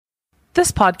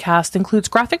This podcast includes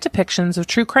graphic depictions of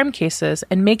true crime cases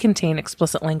and may contain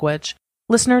explicit language.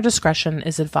 Listener discretion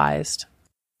is advised.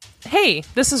 Hey,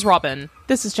 this is Robin.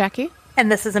 This is Jackie. And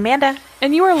this is Amanda.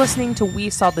 And you are listening to We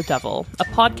Saw the Devil, a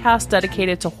podcast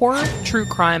dedicated to horror, true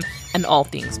crime, and all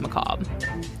things macabre.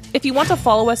 If you want to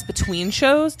follow us between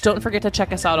shows, don't forget to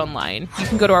check us out online. You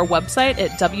can go to our website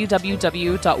at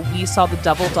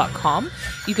www.wesawthedevil.com.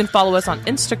 You can follow us on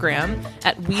Instagram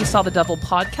at We Saw the Devil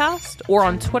Podcast or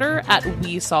on Twitter at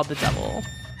We Saw the Devil.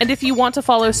 And if you want to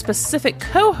follow specific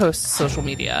co-hosts' social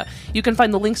media, you can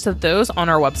find the links to those on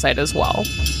our website as well.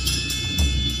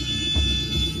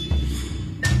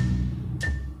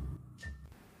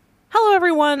 Hello,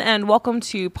 everyone, and welcome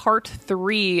to part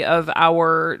 3 of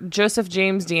our Joseph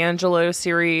James DeAngelo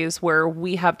series, where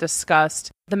we have discussed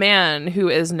the man who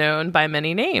is known by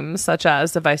many names, such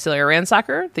as the Visalia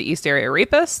Ransacker, the East Area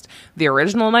Rapist, the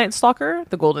original Night Stalker,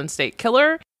 the Golden State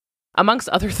Killer, amongst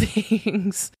other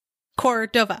things.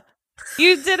 Cordova.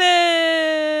 You did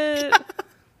it!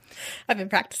 I've been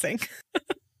practicing.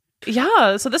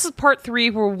 Yeah, so this is part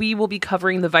 3 where we will be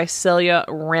covering the Visalia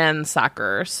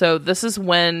Ransacker. So this is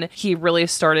when he really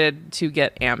started to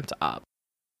get amped up.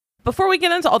 Before we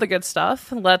get into all the good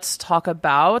stuff, let's talk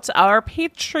about our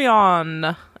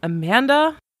Patreon.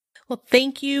 Amanda? Well,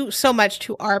 thank you so much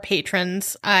to our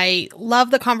patrons. I love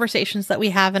the conversations that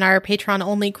we have in our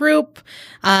Patreon-only group.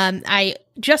 I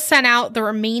just sent out the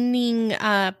remaining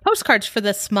postcards for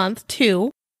this month, too.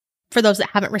 For those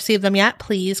that haven't received them yet,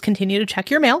 please continue to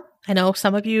check your mail. I know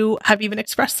some of you have even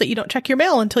expressed that you don't check your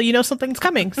mail until you know something's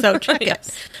coming, so check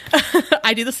it.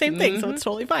 I do the same thing, so it's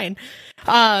totally fine.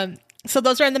 So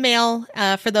those are in the mail.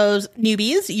 For those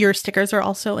newbies, your stickers are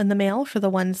also in the mail for the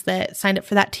ones that signed up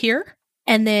for that tier.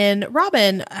 And then,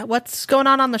 Robin, what's going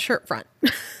on the shirt front?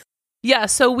 Yeah,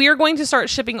 so we are going to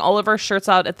start shipping all of our shirts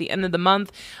out at the end of the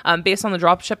month. Based on the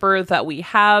drop shipper that we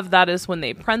have, that is when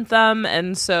they print them.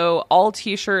 And so all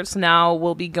t-shirts now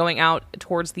will be going out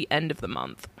towards the end of the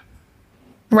month.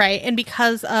 Right. And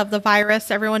because of the virus,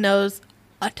 everyone knows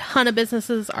a ton of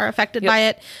businesses are affected by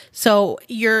it. So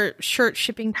your shirt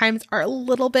shipping times are a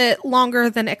little bit longer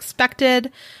than expected.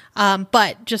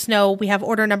 But just know we have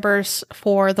order numbers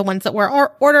for the ones that were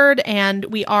ordered, and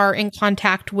we are in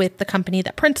contact with the company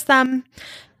that prints them.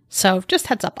 So just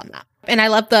heads up on that. And I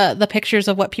love the pictures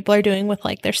of what people are doing with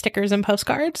like their stickers and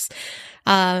postcards.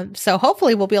 So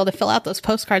hopefully we'll be able to fill out those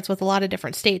postcards with a lot of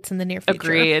different states in the near future.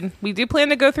 Agreed. We do plan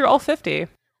to go through all 50.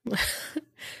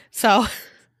 So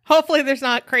hopefully there's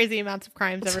not crazy amounts of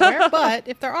crimes everywhere, but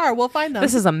if there are, we'll find them.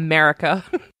 This is America.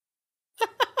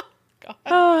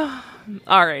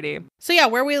 Alrighty. So yeah,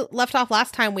 where we left off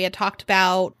last time, we had talked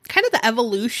about kind of the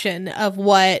evolution of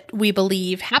what we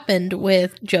believe happened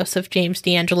with Joseph James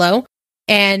DeAngelo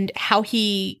and how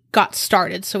he got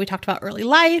started. So we talked about early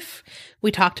life,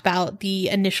 we talked about the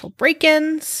initial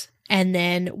break-ins, and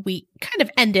then we kind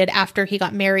of ended after he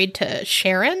got married to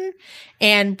Sharon.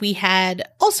 And we had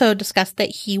also discussed that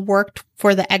he worked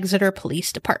for the Exeter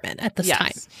Police Department at this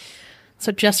time.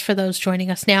 So just for those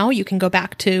joining us now, you can go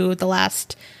back to the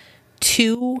last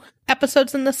 2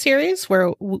 episodes in this series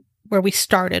where we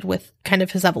started with kind of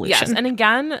his evolution. Yes, and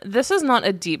again, this is not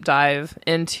a deep dive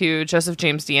into Joseph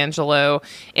James DeAngelo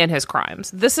and his crimes.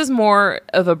 This is more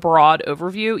of a broad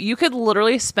overview. You could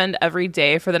literally spend every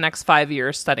day for the next 5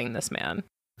 years studying this man.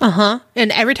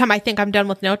 And every time I think I'm done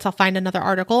with notes, I'll find another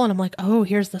article and I'm like, oh,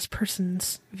 here's this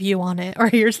person's view on it, or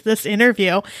here's this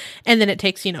interview. And then it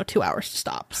takes, 2 hours to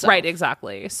stop. So. Right,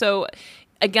 exactly. So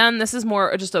again, this is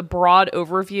more just a broad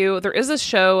overview. There is a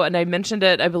show, and I mentioned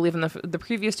it, I believe, in the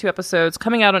previous 2 episodes,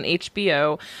 coming out on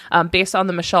HBO, based on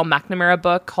the Michelle McNamara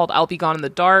book called I'll Be Gone in the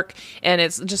Dark. And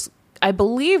it's just, I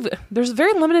believe there's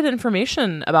very limited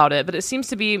information about it, but it seems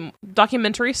to be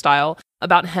documentary style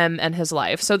about him and his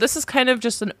life. So this is kind of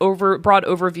just an broad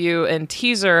overview and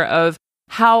teaser of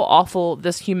how awful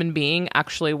this human being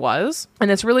actually was. And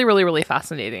it's really, really, really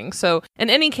fascinating. So in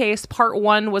any case, part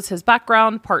 1 was his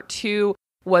background. Part 2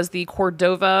 was the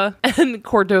Cordova and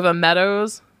Cordova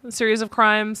Meadows series of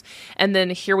crimes. And then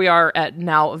here we are at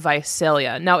now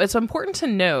Visalia. Now, it's important to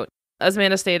note, as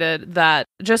Amanda stated, that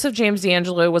Joseph James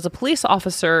DeAngelo was a police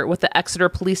officer with the Exeter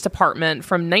Police Department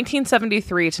from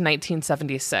 1973 to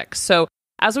 1976. So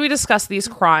as we discuss these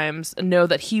crimes, know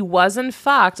that he was, in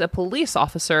fact, a police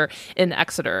officer in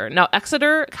Exeter. Now,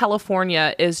 Exeter,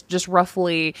 California is just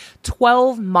roughly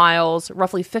 12 miles,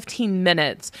 roughly 15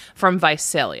 minutes from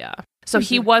Visalia. So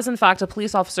he was, in fact, a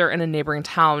police officer in a neighboring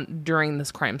town during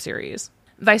this crime series.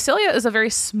 Visalia is a very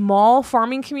small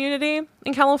farming community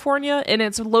in California, and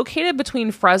it's located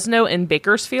between Fresno and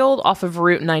Bakersfield off of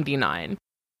Route 99.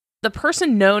 the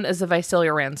person known as the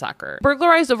Visalia Ransacker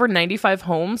burglarized over 95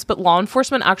 homes, but law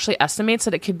enforcement actually estimates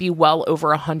that it could be well over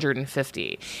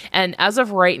 150. And as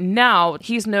of right now,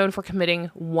 he's known for committing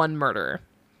one murder.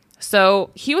 So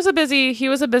he was a busy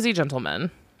gentleman,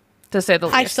 to say the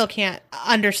least. I still can't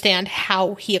understand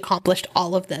how he accomplished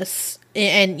all of this.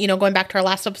 And, going back to our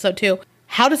last episode too,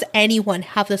 how does anyone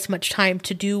have this much time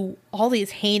to do all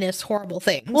these heinous, horrible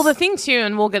things? Well, the thing too,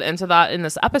 and we'll get into that in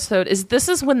this episode, is this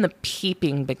is when the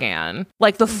peeping began,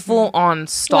 like the full-on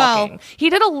stalking. Well, he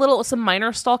did some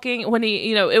minor stalking when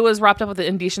he, it was wrapped up with the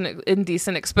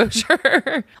indecent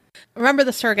exposure. Remember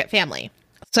the surrogate family?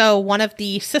 So one of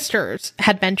the sisters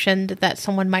had mentioned that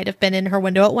someone might have been in her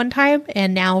window at one time,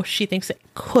 and now she thinks it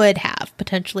could have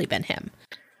potentially been him.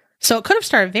 So it could have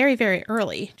started very, very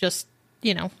early. Just,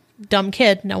 dumb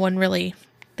kid. No one really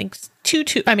thinks too.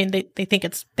 I mean, they think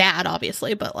it's bad,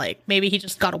 obviously, but maybe he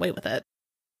just got away with it.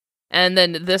 And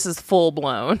then this is full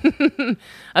blown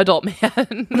adult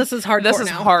man. This is hardcore. This is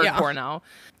hardcore now.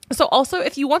 So also,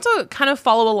 if you want to kind of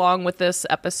follow along with this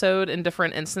episode in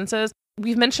different instances,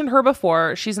 we've mentioned her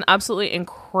before. She's an absolutely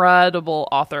incredible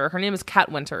author. Her name is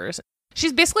Kat Winters.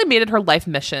 She's basically made it her life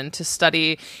mission to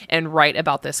study and write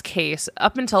about this case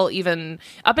up until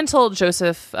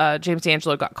Joseph James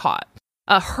DeAngelo got caught.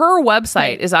 Her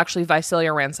website is actually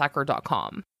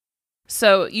VisaliaRansacker.com.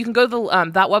 So you can go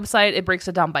to that website. It breaks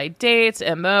it down by dates,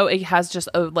 MO. It has just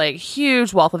a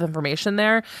huge wealth of information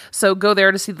there. So go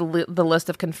there to see the list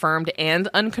of confirmed and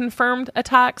unconfirmed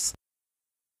attacks.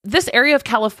 This area of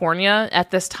California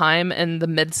at this time in the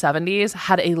mid-70s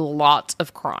had a lot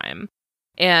of crime.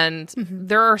 And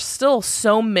there are still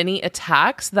so many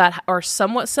attacks that are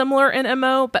somewhat similar in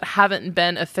MO, but haven't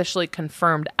been officially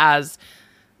confirmed as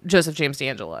Joseph James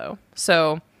DeAngelo.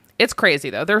 So it's crazy,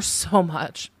 though. There's so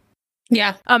much.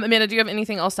 Yeah. Amanda, do you have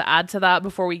anything else to add to that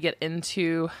before we get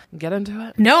into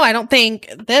it? No, I don't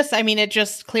think this. I mean, it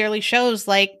just clearly shows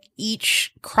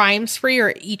each crime spree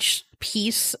or each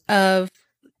piece of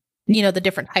the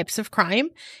different types of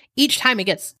crime, each time it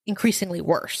gets increasingly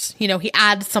worse. He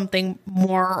adds something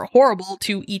more horrible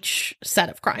to each set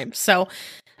of crimes. So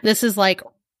this is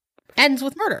ends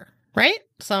with murder, right?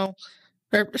 So,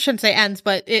 or I shouldn't say ends,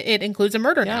 but it includes a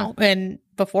murder now. And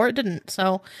before it didn't.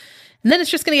 So, and then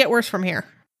it's just going to get worse from here.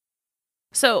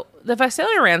 So the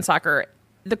Visalia Ransacker,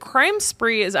 the crime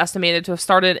spree is estimated to have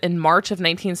started in March of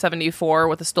 1974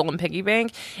 with a stolen piggy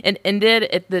bank and ended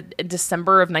at the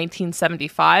December of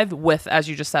 1975 with, as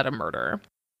you just said, a murder.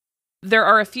 There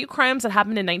are a few crimes that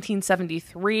happened in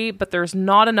 1973, but there's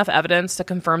not enough evidence to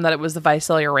confirm that it was the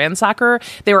Visalia Ransacker.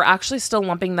 They were actually still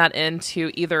lumping that into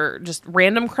either just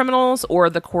random criminals or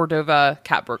the Cordova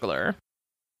cat burglar.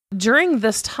 During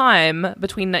this time,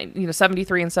 between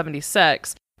 73 and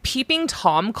 76, peeping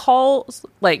Tom calls,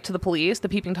 to the police, the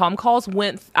peeping Tom calls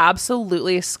went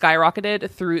absolutely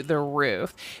skyrocketed through the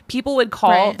roof. People would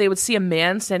call, They would see a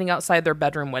man standing outside their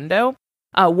bedroom window.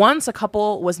 Once a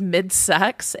couple was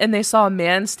mid-sex and they saw a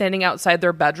man standing outside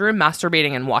their bedroom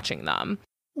masturbating and watching them.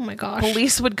 Oh my gosh.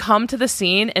 Police would come to the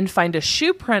scene and find a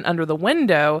shoe print under the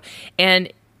window,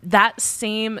 and that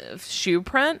same shoe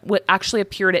print would actually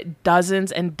appeared at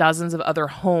dozens and dozens of other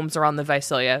homes around the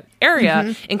Visalia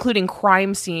area, including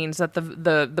crime scenes that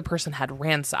the person had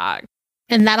ransacked.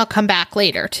 And that'll come back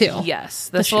later, too. Yes.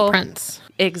 The shoe prints.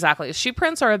 Exactly. Shoe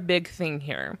prints are a big thing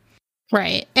here.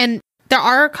 Right. And there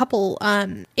are a couple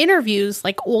interviews,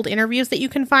 old interviews that you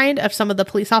can find of some of the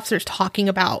police officers talking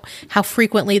about how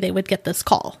frequently they would get this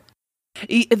call.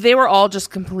 They were all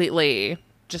just completely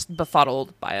just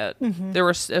befuddled by it. There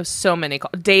were so many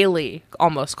daily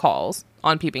almost calls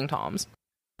on peeping Toms.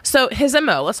 So his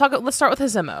MO, let's start with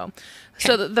his MO. Okay.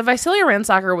 So the Visalia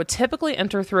Ransacker would typically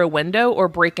enter through a window or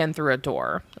break in through a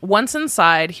door. Once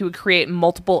inside, he would create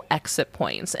multiple exit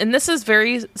points. And this is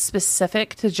very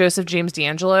specific to Joseph James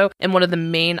DeAngelo, and one of the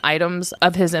main items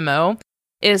of his MO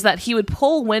is that he would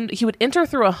enter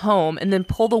through a home and then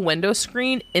pull the window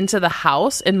screen into the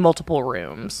house in multiple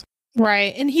rooms.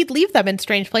 Right. And he'd leave them in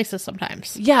strange places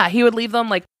sometimes. Yeah, he would leave them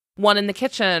one in the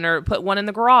kitchen or put one in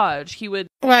the garage. He would.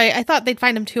 Right. I thought they'd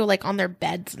find them too, on their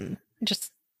beds, and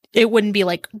just, it wouldn't be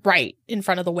right in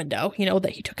front of the window,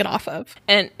 that he took it off of.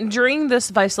 And during this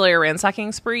Visalia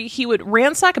ransacking spree, he would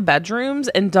ransack bedrooms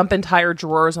and dump entire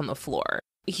drawers on the floor.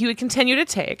 He would continue to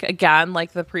take, again,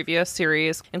 like the previous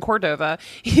series in Cordova,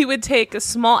 he would take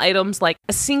small items like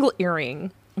a single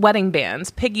earring, wedding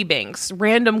bands, piggy banks,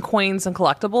 random coins and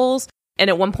collectibles, and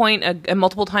at one point, and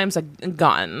multiple times,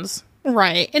 guns.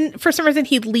 Right. And for some reason,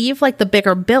 he'd leave the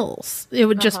bigger bills. It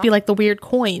would just be the weird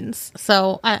coins.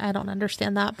 So I don't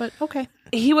understand that, but okay.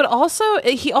 He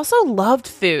also loved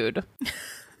food.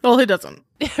 Well, who doesn't?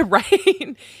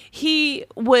 Right? He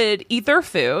would eat their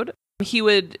food. He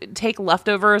would take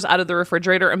leftovers out of the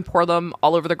refrigerator and pour them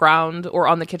all over the ground or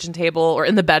on the kitchen table or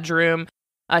in the bedroom.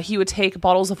 He would take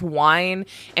bottles of wine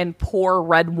and pour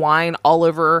red wine all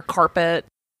over carpet.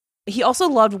 He also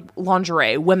loved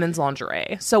lingerie, women's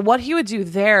lingerie. So what he would do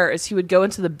there is he would go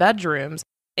into the bedrooms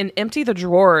and empty the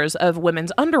drawers of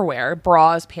women's underwear,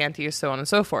 bras, panties, so on and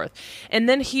so forth. And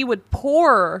then he would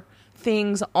pour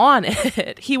things on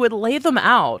it. He would lay them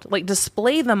out, like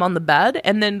display them on the bed,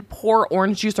 and then pour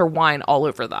orange juice or wine all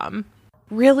over them.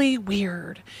 Really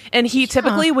weird. And he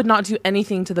typically would not do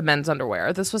anything to the men's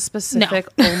underwear. This was specific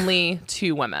only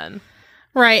to women.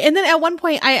 Right. And then at one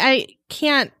point, I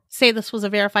can't say this was a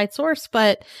verified source,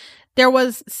 but there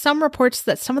was some reports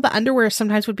that some of the underwear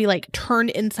sometimes would be like turned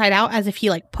inside out as if he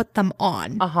like put them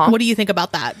on. What do you think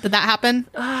about that? Did that happen?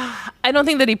 I don't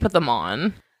think that he put them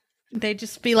on. They'd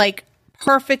just be like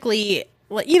perfectly,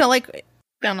 you know, like,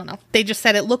 I don't know. They just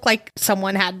said it looked like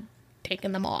someone had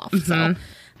taken them off. So I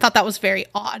thought that was very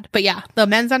odd. But yeah, the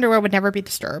men's underwear would never be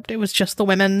disturbed. It was just the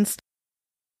women's.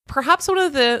 Perhaps one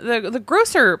of the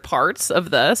grosser parts of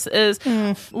this is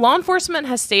law enforcement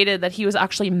has stated that he was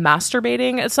actually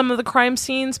masturbating at some of the crime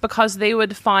scenes because they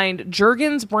would find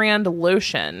Jergens brand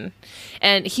lotion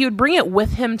and he would bring it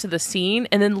with him to the scene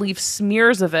and then leave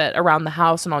smears of it around the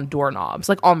house and on doorknobs,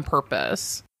 like on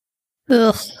purpose.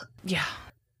 Ugh. Yeah.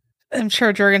 I'm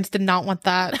sure Jergens did not want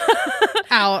that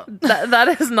out.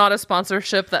 That is not a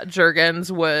sponsorship that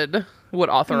Jergens would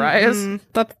authorize. No,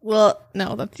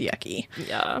 that's yucky.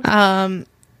 Yeah.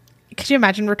 Could you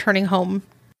imagine returning home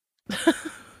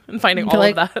and finding all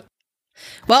of that?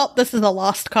 Well, this is a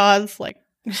lost cause. Like,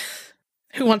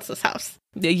 who wants this house?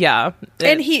 Yeah.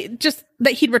 And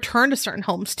he'd return to certain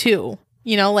homes too.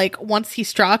 You know, like once he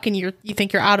struck and you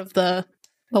think you're out of the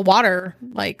water,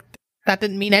 like that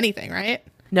didn't mean anything, right?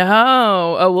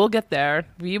 No. Oh, we'll get there.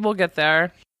 We will get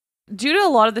there. Due to a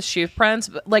lot of the shoe prints,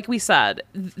 like we said,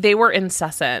 they were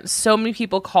incessant. So many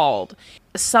people called,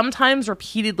 sometimes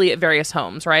repeatedly at various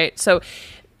homes, right? So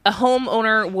a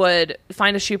homeowner would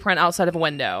find a shoe print outside of a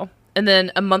window, and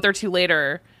then a month or two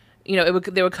later, you know,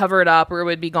 they would cover it up or it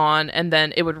would be gone, and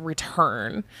then it would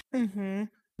return.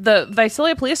 The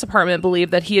Visalia Police Department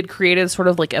believed that he had created sort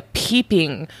of like a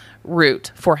peeping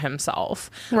route for himself.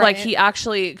 Right. Like he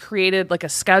actually created like a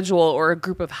schedule or a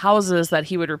group of houses that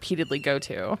he would repeatedly go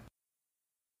to.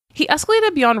 He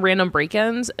escalated beyond random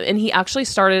break-ins, and he actually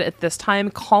started at this time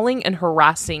calling and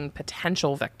harassing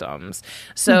potential victims.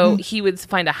 So he would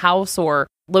find a house or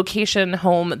location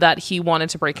home that he wanted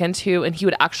to break into, and he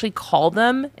would actually call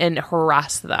them and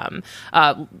harass them.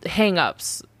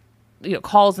 Hang-ups, you know,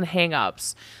 calls and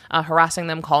hang-ups, harassing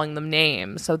them, calling them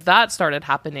names. So that started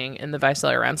happening in the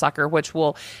Visalia Ransacker, which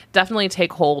will definitely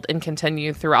take hold and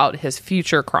continue throughout his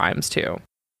future crimes too.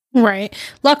 Right.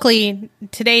 Luckily,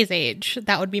 today's age,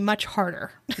 that would be much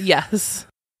harder. Yes.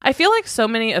 I feel like so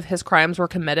many of his crimes were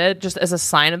committed just as a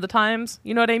sign of the times.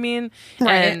 You know what I mean?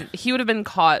 Right. And he would have been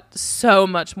caught so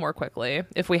much more quickly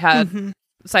if we had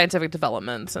scientific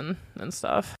developments and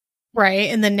stuff. Right.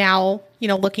 And then now, you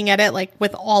know, looking at it, like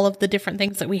with all of the different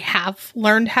things that we have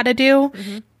learned how to do,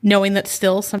 knowing that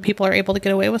still some people are able to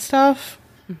get away with stuff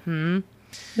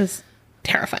is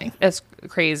terrifying. It's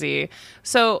crazy.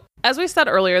 So as we said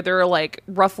earlier, there are like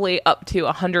roughly up to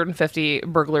 150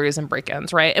 burglaries and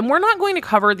break-ins, right? And we're not going to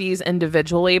cover these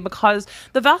individually because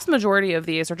the vast majority of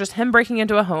these are just him breaking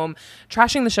into a home,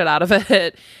 trashing the shit out of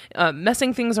it,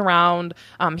 messing things around.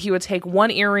 He would take one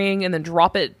earring and then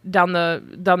drop it down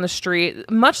the street,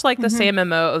 much like the same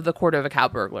MO of the Cordova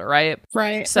cat burglar, right?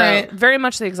 Right. So very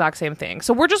much the exact same thing.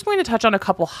 So we're just going to touch on a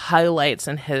couple highlights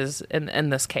in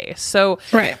this case. So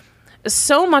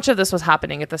so much of this was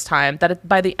happening at this time that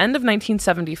by the end of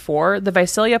 1974, the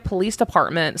Visalia Police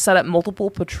Department set up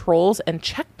multiple patrols and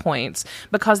checkpoints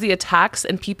because the attacks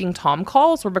and peeping Tom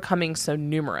calls were becoming so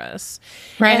numerous.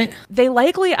 Right. And they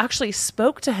likely actually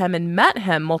spoke to him and met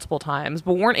him multiple times,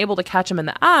 but weren't able to catch him in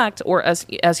the act or as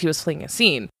he was fleeing a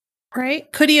scene.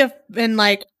 Right. Could he have been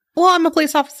like, well, I'm a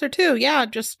police officer too. Yeah,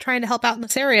 just trying to help out in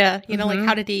this area. You know, like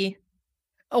how did he...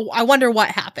 Oh, I wonder what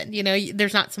happened. You know,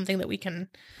 there's not something that we can...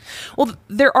 Well,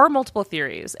 there are multiple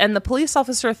theories, and the police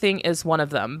officer thing is one of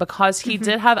them because he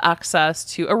did have access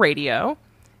to a radio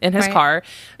in his car,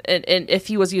 and if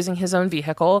he was using his own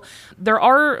vehicle. There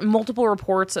are multiple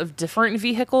reports of different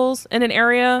vehicles in an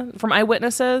area from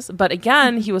eyewitnesses, but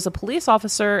again, he was a police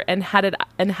officer and had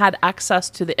access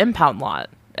to the impound lot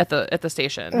at the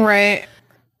station. Right.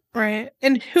 Right.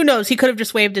 And who knows? He could have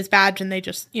just waved his badge and they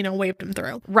just, you know, waved him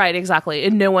through. Right, exactly.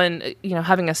 And no one, you know,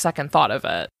 having a second thought of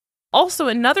it. Also,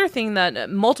 another thing that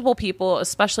multiple people,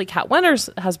 especially Kat Winters,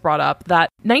 has brought up, that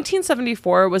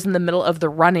 1974 was in the middle of the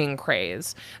running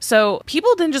craze. So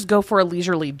people didn't just go for a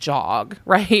leisurely jog,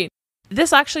 right?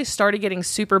 This actually started getting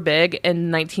super big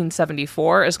in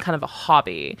 1974 as kind of a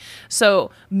hobby.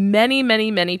 So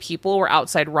many people were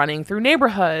outside running through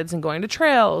neighborhoods and going to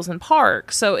trails and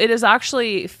parks. So it is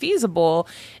actually feasible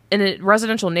in a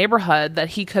residential neighborhood that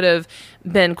he could have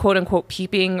been quote unquote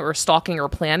peeping or stalking or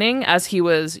planning as he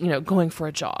was, going for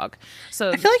a jog. So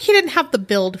I feel like he didn't have the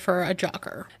build for a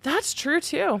jogger. That's true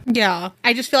too. Yeah.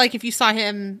 I just feel like if you saw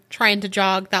him trying to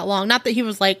jog that long, not that he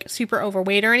was like super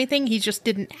overweight or anything, he just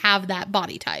didn't have that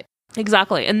body type.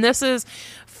 Exactly. And this is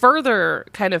further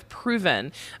kind of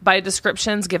proven by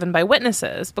descriptions given by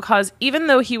witnesses, because even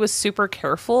though he was super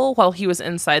careful while he was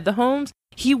inside the homes,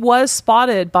 he was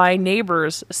spotted by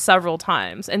neighbors several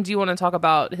times. And do you want to talk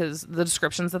about the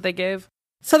descriptions that they gave?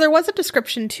 So there was a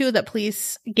description, too, that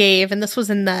police gave, and this was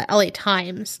in the LA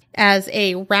Times, as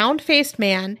a round-faced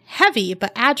man, heavy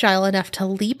but agile enough to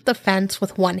leap the fence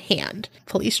with one hand.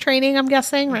 Police training, I'm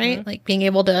guessing, right? Mm-hmm. Like being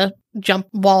able to jump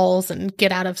walls and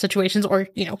get out of situations or,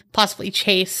 possibly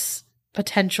chase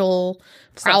potential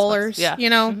prowlers,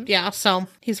 Mm-hmm. Yeah, so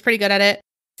he's pretty good at it.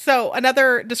 So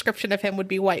another description of him would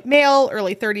be white male,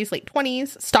 early 30s, late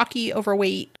 20s, stocky,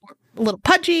 overweight, a little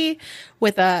pudgy,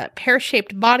 with a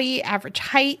pear-shaped body, average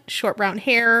height, short brown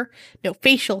hair, no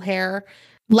facial hair,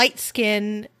 light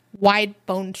skin, wide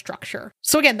bone structure.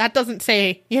 So again, that doesn't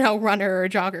say, runner or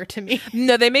jogger to me.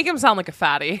 No, they make him sound like a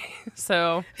fatty.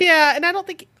 So yeah, and I don't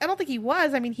think he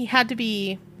was. I mean, he had to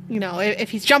be, if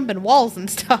he's jumping walls and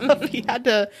stuff, he had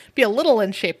to be a little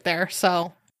in shape there.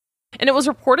 So. And it was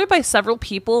reported by several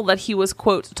people that he was,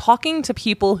 quote, talking to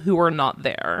people who were not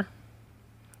there.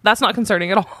 That's not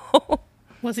concerning at all.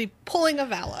 Was he pulling a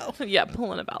Valo? Yeah,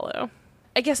 pulling a Valo.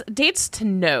 I guess dates to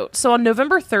note. So on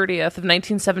November 30th of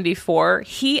 1974,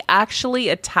 he actually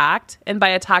attacked, and by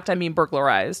attacked, I mean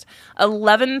burglarized,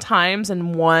 11 times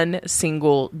in one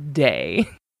single day.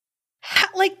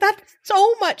 Like, that's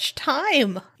so much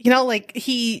time.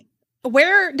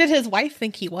 Where did his wife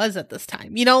think he was at this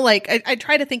time? I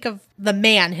try to think of the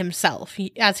man himself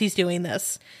as he's doing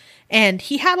this. And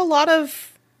he had a lot of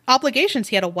obligations.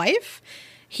 He had a wife.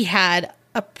 He had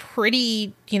a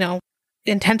pretty,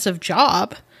 intensive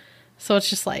job. So it's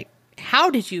just like,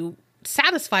 how did you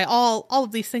satisfy all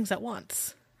of these things at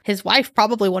once? His wife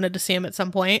probably wanted to see him at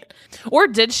some point. Or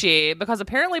did she? Because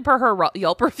apparently per her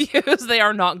Yelp reviews, they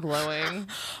are not glowing.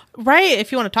 Right.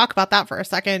 If you want to talk about that for a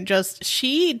second,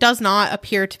 she does not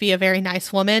appear to be a very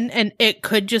nice woman. And it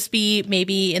could just be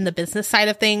maybe in the business side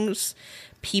of things,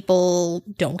 people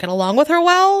don't get along with her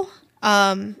well.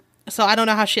 So I don't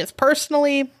know how she is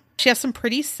personally. She has some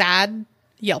pretty sad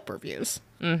Yelp reviews.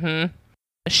 Mm-hmm.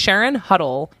 Sharon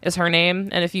Huddle is her name,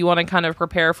 and if you want to kind of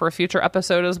prepare for a future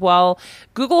episode as well,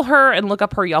 Google her and look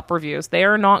up her Yelp reviews. They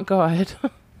are not good.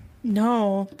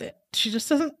 No, she just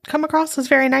doesn't come across as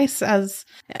very nice as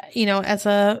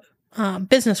a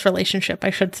business relationship, I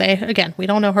should say. Again, we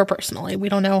don't know her personally. We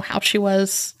don't know how she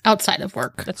was outside of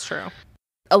work. That's true.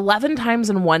 11 times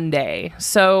in one day.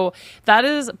 So that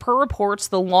is, per reports,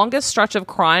 the longest stretch of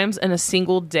crimes in a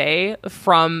single day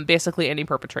from basically any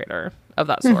perpetrator of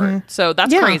that sort. Mm-hmm. So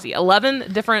that's crazy.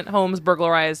 11 different homes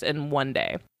burglarized in one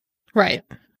day. Right.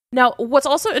 Now, what's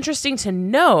also interesting to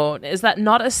note is that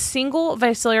not a single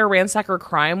Visalia Ransacker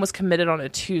crime was committed on a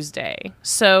Tuesday.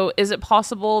 So is it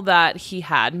possible that he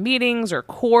had meetings or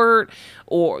court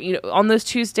or, on those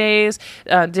Tuesdays?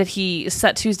 Did he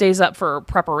set Tuesdays up for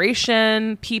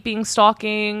preparation, peeping,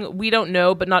 stalking? We don't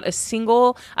know, but not a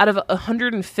single out of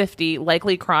 150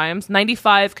 likely crimes,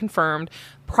 95 confirmed,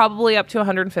 probably up to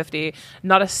 150,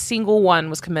 not a single one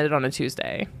was committed on a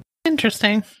Tuesday.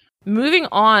 Interesting. Moving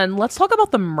on, let's talk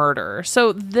about the murder.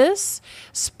 So this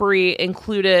spree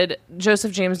included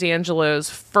Joseph James DeAngelo's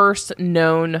first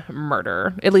known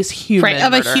murder, at least human murder.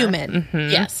 Right, of a human. Mm-hmm.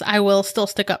 Yes, I will still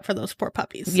stick up for those poor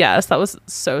puppies. Yes, that was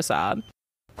so sad.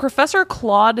 Professor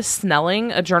Claude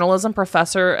Snelling, a journalism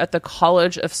professor at the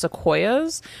College of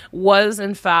Sequoias, was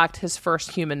in fact his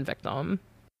first human victim.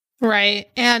 Right,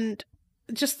 and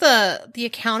just the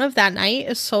account of that night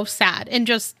is so sad, and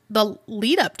just the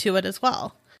lead up to it as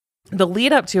well. The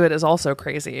lead up to it is also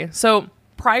crazy. So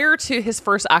prior to his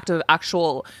first act of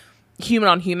actual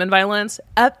human-on-human violence,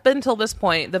 up until this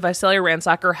point, the Visalia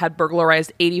Ransacker had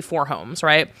burglarized 84 homes,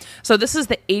 right? So this is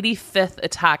the 85th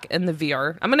attack in the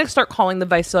VR. I'm going to start calling the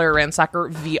Visalia Ransacker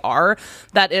VR.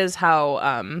 That is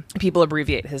how people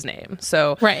abbreviate his name.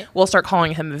 So We'll start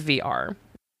calling him VR.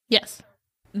 Yes.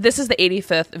 This is the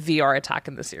 85th VR attack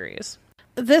in the series.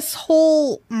 This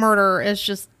whole murder is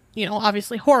just,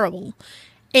 obviously horrible.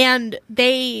 And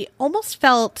they almost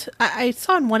felt, I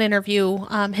saw in one interview,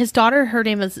 his daughter, her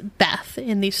name is Beth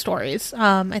in these stories.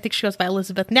 I think she goes by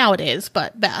Elizabeth nowadays,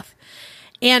 but Beth.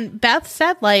 And Beth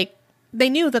said, like, they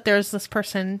knew that there's this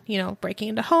person, you know, breaking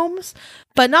into homes,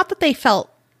 but not that they felt,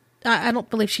 I don't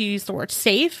believe she used the word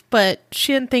safe, but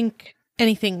she didn't think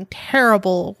anything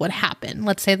terrible would happen.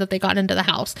 Let's say that they got into the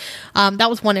house. That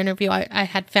was one interview I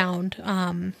had found.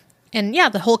 And yeah,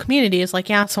 the whole community is like,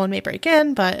 yeah, someone may break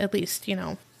in, but at least, you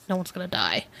know, no one's going to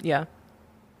die. Yeah.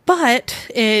 But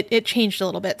it changed a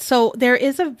little bit. So there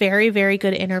is a very, very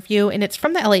good interview, and it's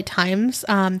from the LA Times.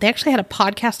 They actually had a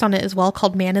podcast on it as well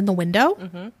called Man in the Window.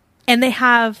 Mm-hmm. And they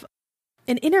have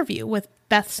an interview with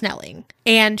Beth Snelling,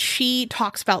 and she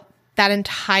talks about that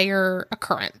entire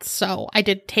occurrence. So I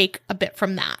did take a bit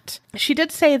from that. She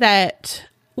did say that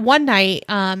one night,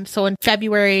 so in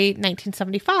February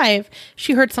 1975,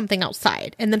 she heard something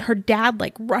outside, and then her dad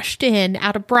like rushed in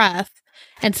out of breath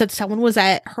and said someone was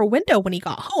at her window when he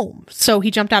got home. So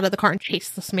he jumped out of the car and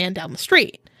chased this man down the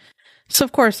street. So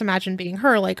of course, imagine being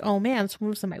her, like, oh man, someone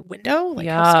was in my window. Like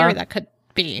how scary that could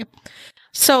be.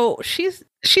 So she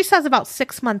says about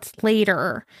 6 months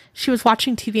later, she was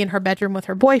watching TV in her bedroom with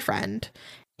her boyfriend,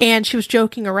 and she was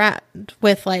joking around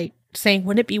with like saying,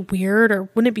 wouldn't it be weird or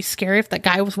wouldn't it be scary if that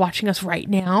guy was watching us right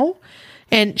now?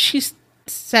 And she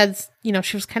says, you know,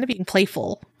 she was kind of being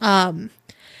playful.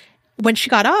 When she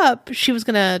got up, she was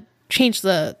going to change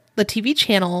the TV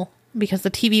channel because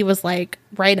the TV was like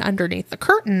right underneath the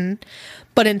curtain.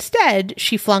 But instead,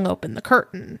 she flung open the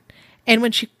curtain. And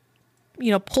when she, you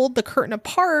know, pulled the curtain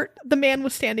apart, the man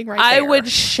was standing right there. I would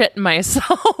shit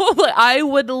myself. I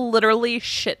would literally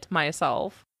shit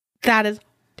myself. That is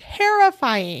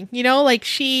terrifying. You know, like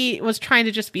she was trying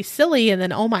to just be silly, and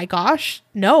then, oh my gosh,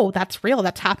 no, that's real.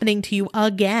 That's happening to you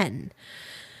again.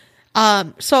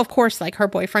 So of course, like her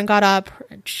boyfriend got up,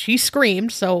 she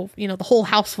screamed. So, you know, the whole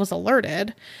house was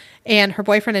alerted, and her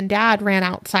boyfriend and dad ran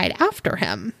outside after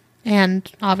him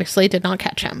and obviously did not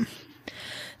catch him.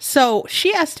 So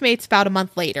she estimates about a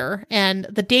month later, and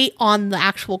the date on the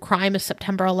actual crime is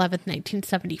September 11th,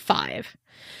 1975.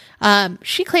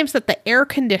 She claims that the air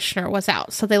conditioner was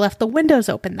out, so they left the windows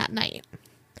open that night.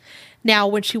 Now,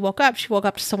 when she woke up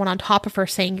to someone on top of her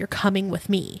saying, "You're coming with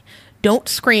me. Don't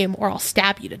scream or I'll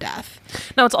stab you to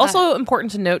death." Now, it's also important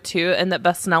to note, too, and that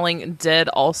Beth Snelling did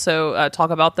also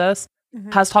talk about this,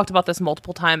 has talked about this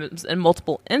multiple times in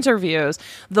multiple interviews,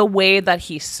 the way that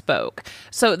he spoke.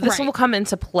 So this will come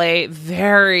into play,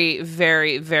 very,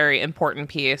 very, very important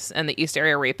piece in the East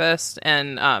Area Rapist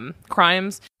and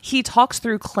crimes. He talks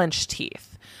through clenched teeth.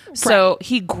 So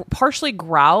he partially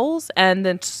growls and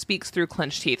then speaks through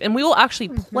clenched teeth. And we will actually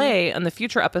play in the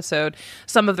future episode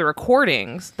some of the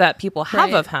recordings that people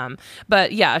have of him.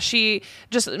 But yeah, she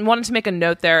just wanted to make a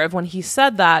note there of when he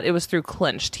said that, it was through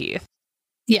clenched teeth.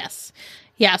 Yes.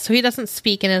 Yeah, so he doesn't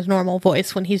speak in his normal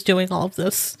voice when he's doing all of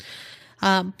this.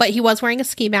 But he was wearing a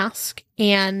ski mask.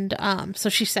 And so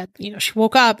she said, you know, she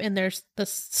woke up and there's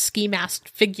this ski masked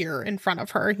figure in front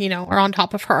of her, you know, or on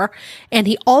top of her. And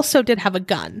he also did have a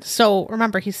gun. So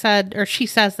remember, he said, or she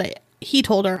says that he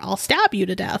told her, "I'll stab you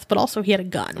to death," but also he had a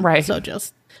gun. Right.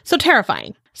 So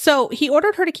terrifying. So he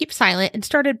ordered her to keep silent and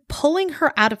started pulling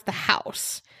her out of the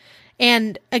house.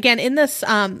 And again, in this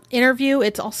interview,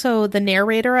 it's also the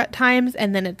narrator at times,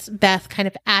 and then it's Beth kind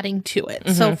of adding to it.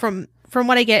 So from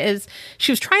what I get is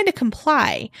she was trying to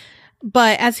comply,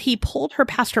 but as he pulled her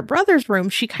past her brother's room,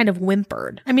 she kind of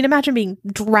whimpered. I mean, imagine being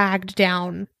dragged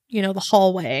down, you know, the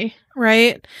hallway,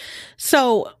 right?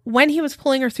 So when he was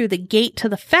pulling her through the gate to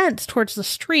the fence towards the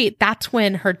street, that's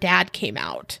when her dad came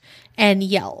out and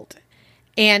yelled.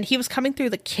 And he was coming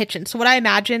through the kitchen. So what I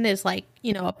imagine is like,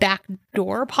 you know, a back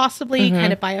door possibly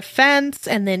kind of by a fence.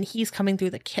 And then he's coming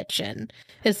through the kitchen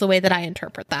is the way that I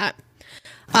interpret that.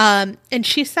 And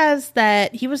she says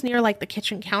that he was near like the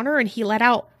kitchen counter and he let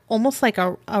out almost like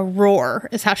a roar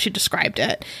is how she described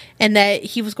it. And that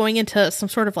he was going into some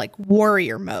sort of like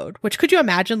warrior mode, which could you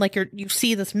imagine? Like you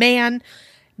see this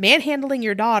manhandling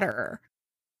your daughter.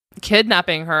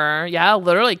 Kidnapping her. Yeah,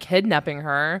 literally kidnapping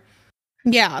her.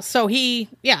 Yeah, so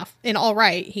in all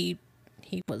right, he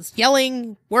was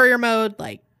yelling, warrior mode,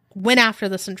 like went after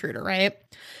this intruder, right?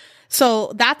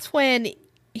 So that's when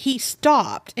he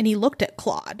stopped and he looked at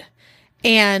Claude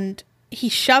and he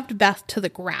shoved Beth to the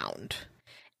ground.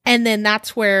 And then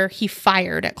that's where he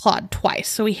fired at Claude twice.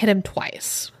 So he hit him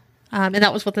twice. And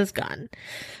that was with his gun.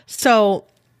 So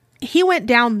he went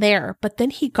down there, but then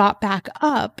he got back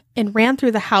up and ran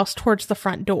through the house towards the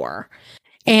front door.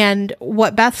 And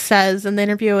what Beth says in the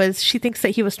interview is she thinks that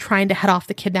he was trying to head off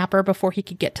the kidnapper before he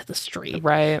could get to the street.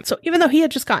 Right. So even though he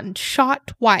had just gotten shot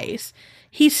twice,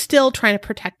 he's still trying to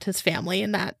protect his family.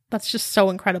 And that's just so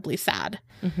incredibly sad.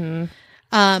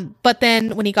 But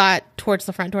then when he got towards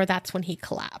the front door, that's when he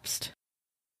collapsed.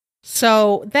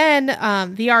 So then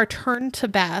VR turned to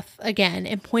Beth again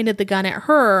and pointed the gun at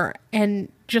her,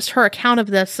 and just her account of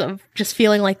this, of just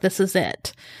feeling like this is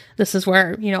it. This is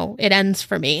where, it ends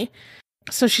for me.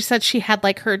 So she said she had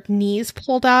like her knees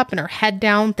pulled up and her head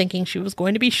down, thinking she was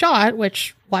going to be shot,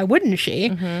 which why wouldn't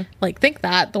she? Like think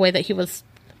that the way that he was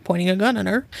pointing a gun at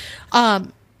her.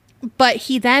 But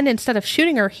he then, instead of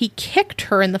shooting her, he kicked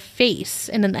her in the face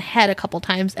and in the head a couple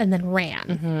times and then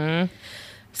ran.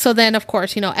 So then, of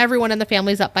course, everyone in the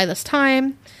family's up by this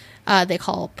time. They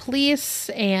call police.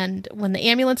 And when the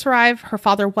ambulance arrived, her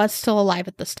father was still alive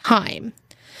at this time.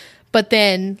 But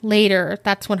then later,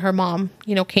 that's when her mom,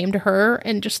 came to her.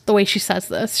 And just the way she says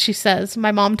this, she says,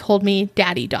 "My mom told me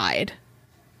daddy died."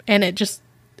 And it's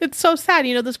so sad.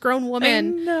 This grown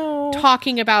woman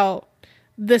talking about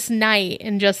this night,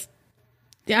 and just,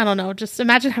 I don't know, just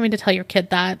imagine having to tell your kid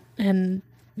that. And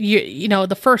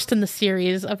the first in the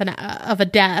series of a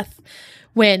death,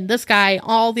 when this guy,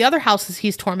 all the other houses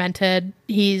he's tormented,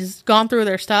 he's gone through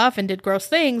their stuff and did gross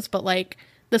things, but like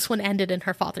this one ended in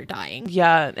her father dying.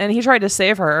 Yeah, and he tried to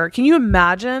save her. Can you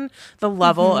imagine the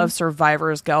level of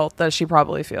survivor's guilt that she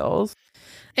probably feels?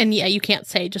 And yeah, you can't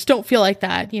say just don't feel like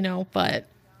that, but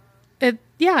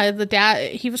the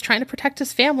dad, he was trying to protect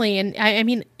his family. And I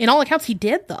mean, in all accounts, he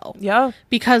did, though. Yeah.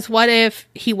 Because what if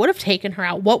he would have taken her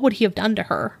out? What would he have done to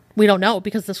her? We don't know,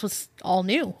 because this was all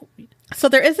new. So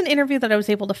there is an interview that I was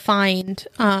able to find.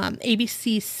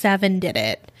 ABC 7 did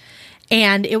it.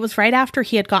 And it was right after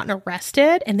he had gotten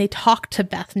arrested, and they talked to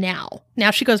Beth now. Now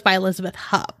she goes by Elizabeth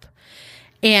Hupp.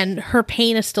 And her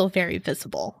pain is still very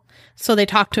visible. So they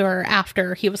talked to her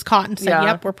after he was caught and said,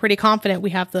 yep, we're pretty confident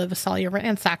we have the Visalia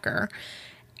Ransacker.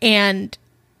 And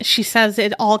she says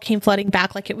it all came flooding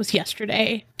back like it was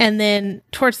yesterday. And then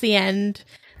towards the end,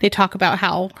 they talk about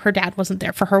how her dad wasn't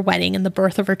there for her wedding and the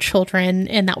birth of her children,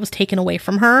 and that was taken away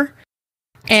from her.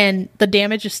 And the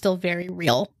damage is still very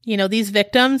real. These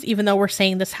victims, even though we're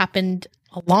saying this happened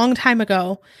a long time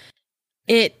ago,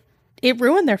 it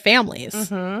ruined their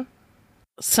families.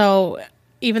 So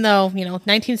even though,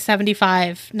 1975,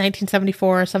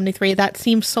 1974, 73, that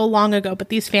seems so long ago, but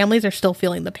these families are still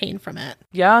feeling the pain from it.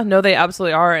 Yeah, no, they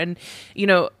absolutely are. And,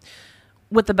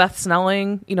 with the Beth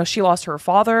Snelling, she lost her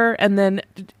father. And then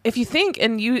if you think,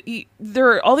 and you there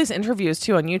are all these interviews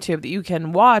too on YouTube that you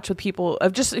can watch with people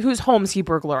of just whose homes he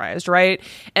burglarized, right?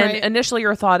 And initially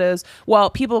your thought is, well,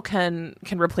 people can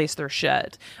replace their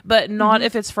shit, but not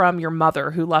if it's from your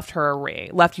mother who left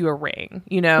you a ring,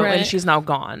 and she's now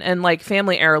gone, and like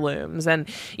family heirlooms. And,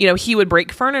 he would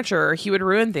break furniture, he would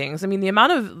ruin things. I mean, the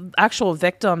amount of actual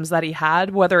victims that he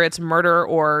had, whether it's murder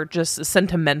or just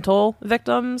sentimental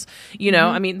victims,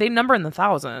 I mean, they number in the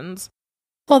thousands.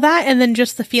 Well, that, and then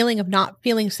just the feeling of not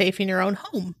feeling safe in your own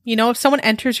home. If someone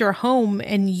enters your home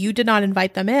and you did not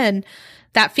invite them in,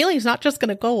 that feeling is not just going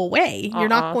to go away. You're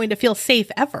not going to feel safe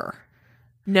ever.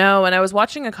 No, and I was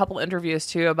watching a couple interviews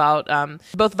too about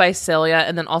both Visalia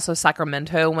and then also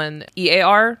Sacramento when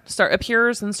EAR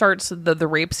appears and starts the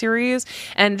rape series,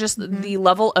 and just the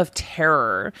level of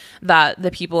terror that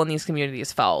the people in these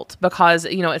communities felt, because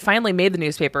it finally made the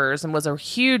newspapers and was a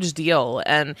huge deal,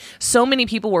 and so many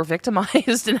people were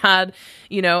victimized and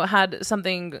had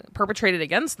something perpetrated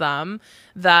against them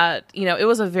that it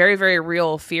was a very, very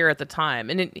real fear at the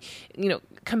time. And it,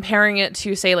 comparing it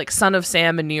to, say, like Son of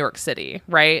Sam in New York City,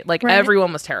 right? Like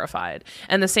everyone was terrified.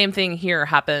 And the same thing here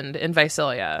happened in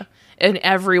Visalia, and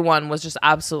everyone was just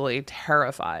absolutely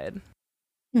terrified.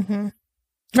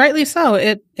 Rightly so.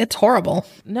 It's horrible.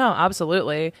 No,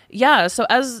 absolutely. Yeah. So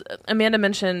as Amanda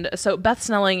mentioned, so Beth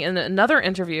Snelling in another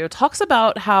interview talks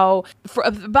about how for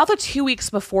about the 2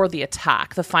 weeks before the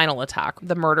attack, the final attack,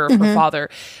 the murder of her father,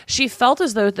 she felt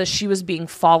as though that she was being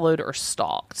followed or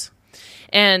stalked.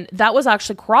 And that was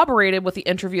actually corroborated with the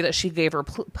interview that she gave her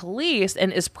police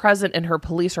and is present in her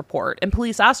police report. And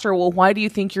police asked her, well, why do you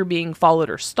think you're being followed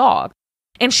or stalked?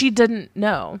 And she didn't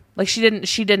know. Like, she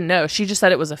didn't know. She just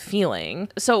said it was a feeling.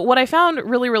 So what I found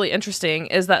really, really interesting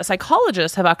is that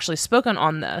psychologists have actually spoken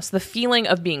on this, the feeling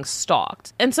of being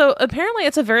stalked. And so apparently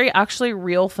it's a very actually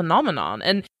real phenomenon.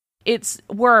 And it's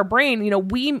where our brain,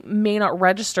 we may not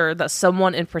register that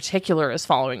someone in particular is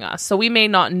following us. So we may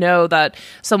not know that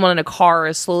someone in a car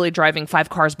is slowly driving 5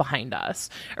 cars behind us,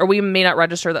 or we may not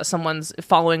register that someone's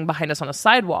following behind us on a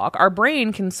sidewalk. Our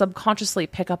brain can subconsciously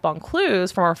pick up on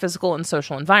clues from our physical and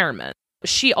social environment.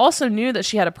 She also knew that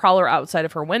she had a prowler outside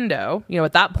of her window,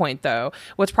 at that point, though,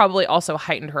 which probably also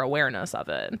heightened her awareness of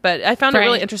it. But I found it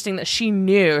really interesting that she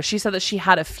knew. She said that she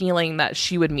had a feeling that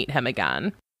she would meet him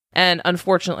again. And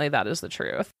unfortunately, that is the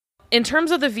truth. In terms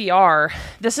of the VR,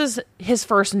 this is his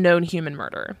first known human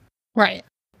murder. Right.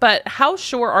 But how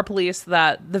sure are police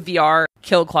that the VR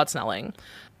killed Claude Snelling?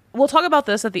 We'll talk about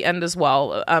this at the end as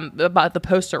well, about the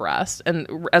post-arrest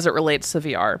and as it relates to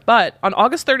VR. But on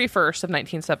August 31st of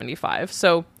 1975,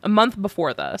 so a month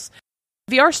before this,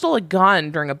 VR stole a gun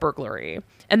during a burglary.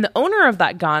 And the owner of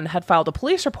that gun had filed a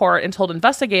police report and told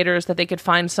investigators that they could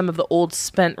find some of the old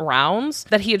spent rounds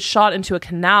that he had shot into a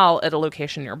canal at a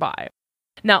location nearby.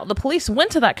 Now, the police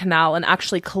went to that canal and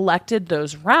actually collected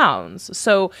those rounds.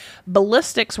 So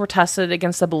ballistics were tested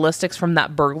against the ballistics from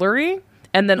that burglary.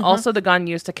 And then also the gun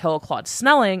used to kill Claude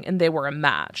Snelling, and they were a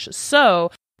match.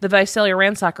 So the Visalia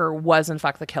Ransacker was, in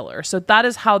fact, the killer. So that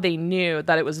is how they knew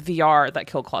that it was VR that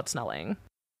killed Claude Snelling.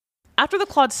 After the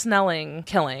Claude Snelling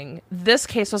killing, this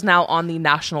case was now on the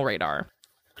national radar.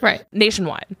 Right.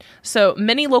 Nationwide. So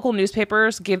many local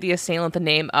newspapers gave the assailant the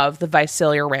name of the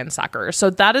Visalia Ransacker. So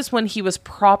that is when he was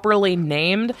properly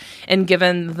named and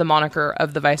given the moniker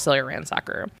of the Visalia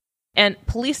Ransacker. And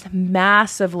police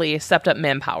massively stepped up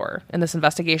manpower in this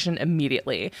investigation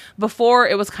immediately. Before,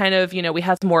 it was kind of, we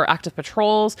had some more active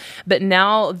patrols, but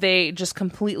now they just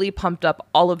completely pumped up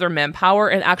all of their manpower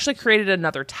and actually created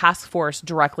another task force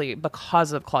directly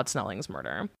because of Claude Snelling's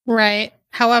murder. Right.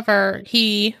 However,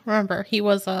 he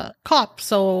was a cop,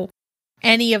 so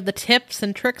any of the tips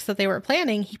and tricks that they were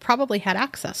planning, he probably had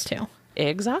access to.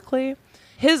 Exactly.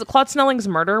 Claude Snelling's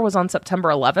murder was on September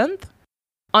 11th.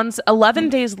 On 11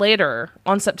 days later,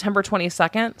 on September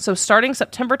 22nd, so starting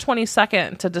September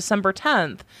 22nd to December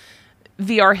 10th,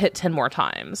 VR hit 10 more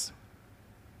times.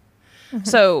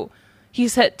 So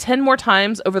he's hit 10 more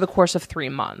times over the course of 3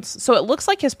 months. So it looks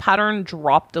like his pattern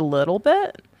dropped a little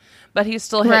bit, but he's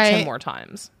still hit 10 more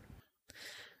times.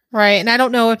 Right. And I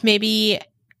don't know if maybe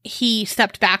he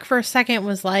stepped back for a second,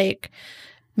 was like,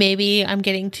 maybe I'm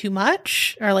getting too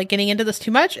much, or like getting into this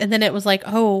too much. And then it was like,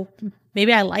 oh,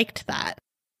 maybe I liked that.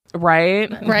 Right.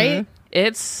 Right.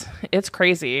 It's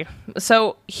crazy.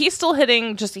 So he's still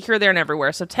hitting just here, there, and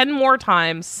everywhere. So 10 more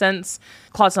times since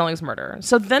Claude Snelling's murder.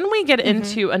 So then we get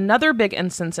into another big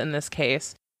instance in this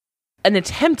case, an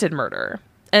attempted murder.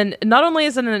 And not only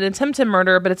is it an attempted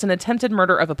murder, but it's an attempted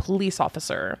murder of a police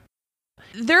officer.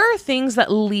 There are things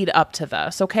that lead up to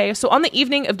this, okay? So on the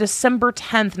evening of December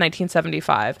 10th,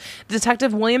 1975,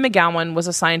 Detective William McGowan was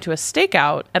assigned to a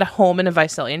stakeout at a home in a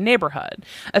Visalia neighborhood.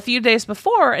 A few days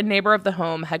before, a neighbor of the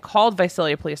home had called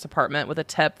Visalia Police Department with a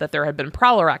tip that there had been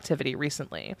prowler activity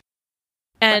recently.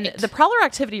 And the prowler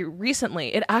activity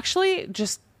recently, it actually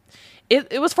just...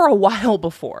 It was for a while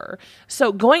before.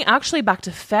 So going actually back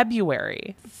to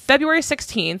February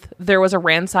 16th, there was a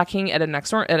ransacking at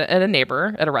a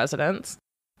neighbor at a residence.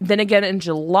 Then again in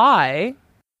July,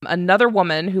 another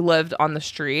woman who lived on the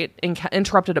street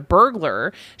interrupted a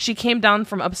burglar. She came down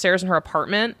from upstairs in her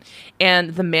apartment,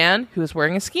 and the man, who was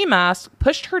wearing a ski mask,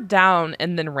 pushed her down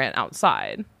and then ran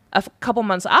outside. A couple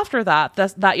months after that,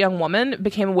 that young woman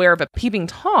became aware of a peeping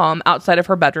Tom outside of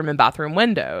her bedroom and bathroom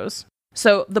windows.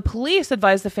 So the police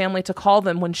advised the family to call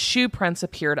them when shoe prints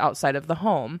appeared outside of the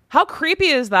home. How creepy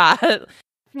is that?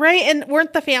 Right. And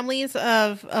weren't the families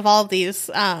of all of these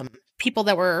people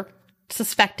that were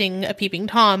suspecting a peeping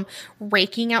Tom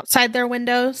raking outside their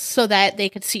windows so that they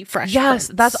could see fresh prints?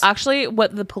 That's actually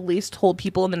what the police told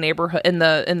people in the neighborhood, in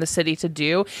the city, to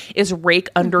do, is rake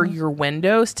under your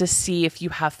windows to see if you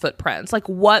have footprints. Like,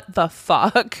 what the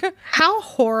fuck? How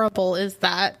horrible is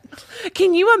that?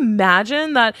 Can you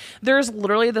imagine that there's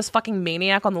literally this fucking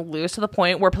maniac on the loose to the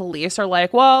point where police are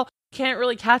like, well, can't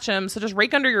really catch him, so just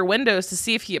rake under your windows to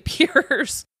see if he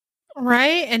appears.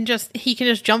 Right. And he can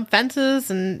just jump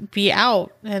fences and be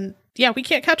out. And yeah, we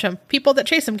can't catch him. People that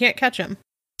chase him can't catch him.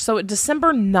 So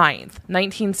December 9th,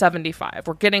 1975,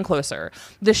 we're getting closer.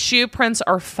 The shoe prints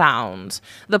are found.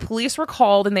 The police were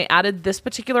called and they added this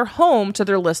particular home to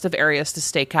their list of areas to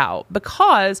stake out,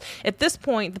 because at this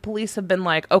point, the police have been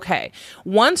like, okay,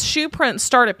 once shoe prints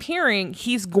start appearing,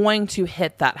 he's going to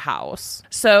hit that house.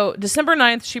 So December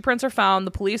 9th, shoe prints are found.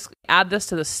 The police add this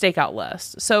to the stakeout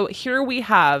list. So here we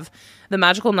have the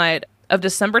magical night of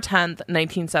December 10th,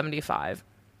 1975.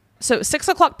 So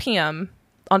 6:00 p.m.,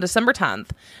 on December 10th,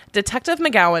 Detective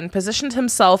McGowan positioned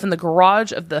himself in the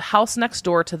garage of the house next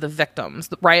door to the victims,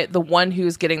 right? The one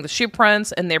who's getting the shoe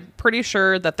prints, and they're pretty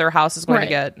sure that their house is going to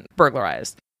get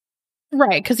burglarized.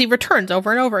 Right, because he returns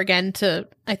over and over again to,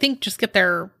 I think, just get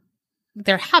their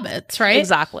habits, right?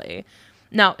 Exactly.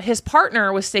 Now, his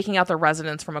partner was staking out the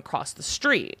residence from across the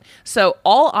street, so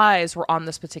all eyes were on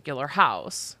this particular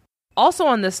house. Also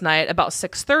on this night, about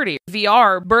 6:30,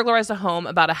 VR burglarized a home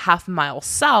about a half mile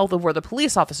south of where the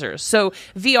police officers. So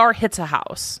VR hits a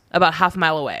house about half a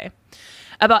mile away.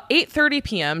 About 8:30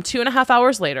 p.m., 2.5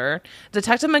 hours later,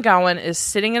 Detective McGowan is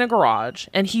sitting in a garage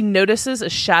and he notices a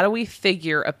shadowy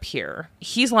figure appear.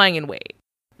 He's lying in wait.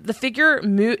 The figure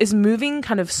is moving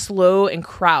kind of slow and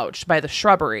crouched by the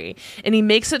shrubbery, and he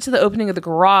makes it to the opening of the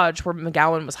garage where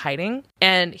McGowan was hiding,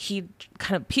 and he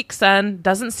kind of peeks in,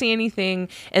 doesn't see anything,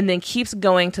 and then keeps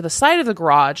going to the side of the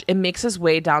garage and makes his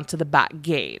way down to the back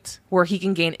gate where he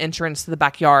can gain entrance to the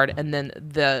backyard and then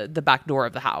the back door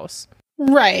of the house.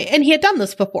 Right, and he had done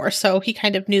this before, so he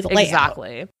kind of knew the layout.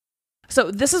 Exactly. So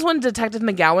this is when Detective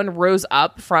McGowan rose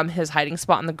up from his hiding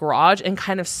spot in the garage and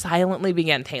kind of silently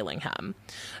began tailing him.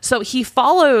 So he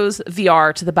follows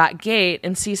VR to the back gate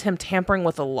and sees him tampering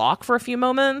with the lock for a few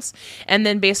moments, and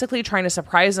then basically trying to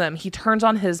surprise him, he turns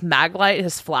on his mag light,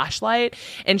 his flashlight,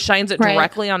 and shines it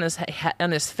directly on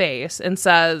his face and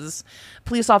says,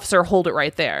 "Police officer, hold it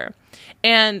right there."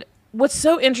 And what's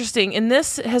so interesting, and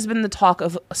this has been the talk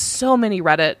of so many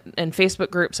Reddit and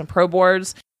Facebook groups and pro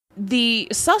boards, the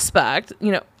suspect,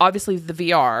 obviously the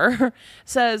VR,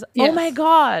 says, yes. "Oh my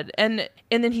God." And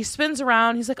then he spins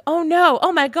around. He's like, "Oh no.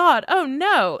 Oh my God. Oh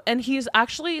no." And he's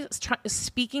actually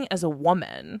speaking as a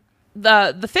woman.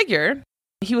 The figure,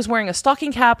 he was wearing a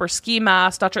stocking cap or ski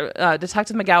mask.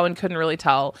 Detective McGowan couldn't really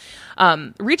tell.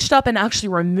 Reached up and actually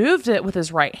removed it with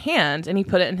his right hand, and he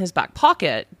put it in his back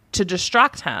pocket to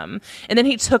distract him, and then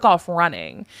he took off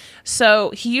running.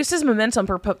 So he used his momentum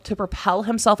to propel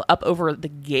himself up over the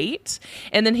gate,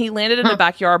 and then he landed in the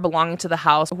backyard belonging to the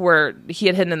house where he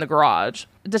had hidden in the garage.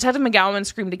 Detective McGowan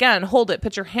screamed again, "Hold it,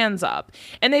 put your hands up."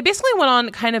 And they basically went on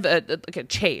kind of a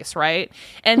chase, right?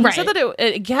 And he said that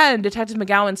again, Detective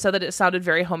McGowan said that it sounded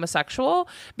very homosexual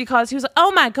because he was like,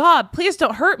 "Oh my God, please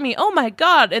don't hurt me. Oh my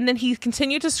God." And then he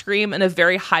continued to scream in a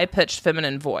very high-pitched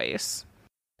feminine voice.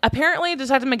 Apparently,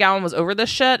 Detective McGowan was over this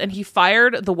shit, and he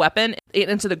fired the weapon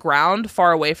into the ground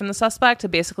far away from the suspect to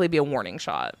basically be a warning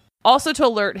shot. Also to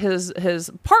alert his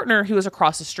partner who was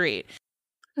across the street.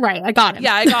 Right, I got him.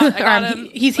 Yeah, I got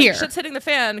him. He's here. Shit's hitting the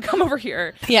fan. Come over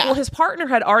here. Yeah. Well, his partner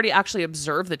had already actually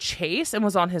observed the chase and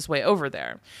was on his way over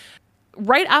there.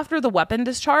 Right after the weapon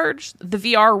discharge, the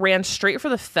VR ran straight for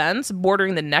the fence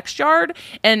bordering the next yard,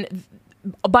 and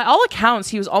by all accounts,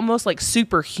 he was almost like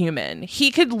superhuman.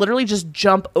 He could literally just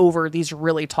jump over these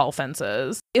really tall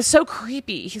fences. It's so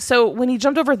creepy. So when he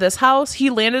jumped over this house,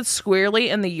 he landed squarely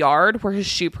in the yard where his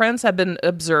shoe prints had been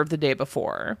observed the day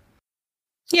before.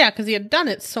 Yeah, because he had done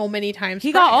it so many times.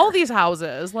 He got all these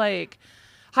houses, like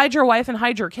hide your wife and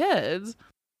hide your kids.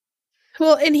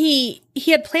 Well, and he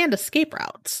had planned escape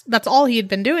routes. That's all he had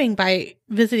been doing by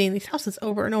visiting these houses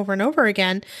over and over and over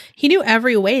again. He knew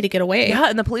every way to get away. Yeah,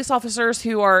 and the police officers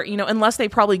who are, unless they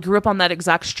probably grew up on that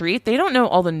exact street, they don't know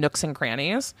all the nooks and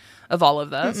crannies of all of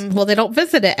this. Well, they don't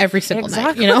visit it every single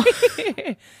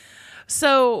night,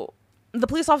 So the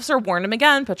police officer warned him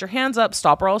again, "Put your hands up,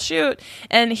 stop or I'll shoot."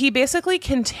 And he basically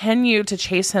continued to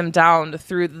chase him down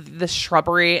through the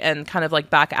shrubbery and kind of like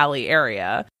back alley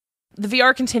area. The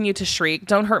VR continued to shriek,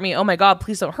 "Don't hurt me. Oh my God,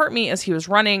 please don't hurt me," as he was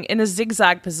running in a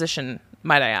zigzag position,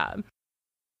 might I add.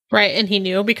 Right, and he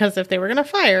knew because if they were going to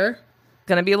fire,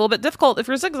 going to be a little bit difficult if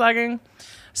you're zigzagging.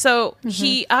 So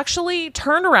he actually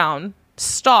turned around,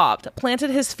 stopped, planted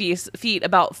his feet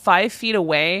about 5 feet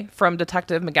away from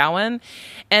Detective McGowan,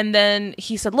 and then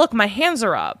he said, "Look, my hands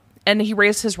are up," and he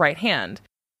raised his right hand.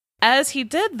 As he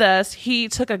did this, he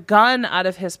took a gun out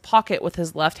of his pocket with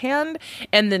his left hand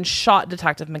and then shot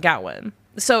Detective McGowan.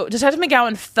 So Detective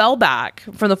McGowan fell back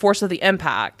from the force of the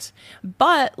impact,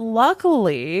 but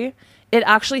luckily it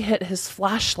actually hit his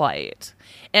flashlight,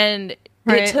 and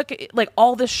it took like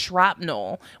all this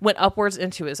shrapnel went upwards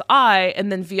into his eye,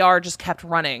 and then VR just kept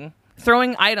running,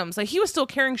 throwing items. Like he was still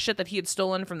carrying shit that he had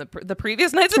stolen from the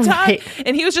previous night's attack,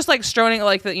 and he was just like strolling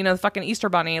like the fucking Easter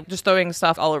bunny, just throwing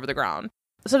stuff all over the ground.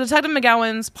 So Detective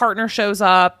McGowan's partner shows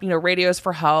up, radios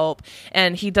for help,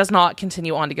 and he does not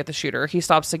continue on to get the shooter. He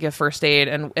stops to give first aid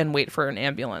and wait for an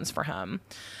ambulance for him.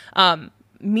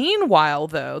 Meanwhile,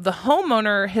 though, the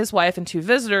homeowner, his wife, and 2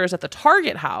 visitors at the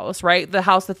target house, right, the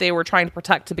house that they were trying to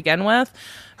protect to begin with,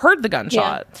 heard the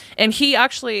gunshot. Yeah. And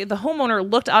the homeowner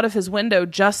looked out of his window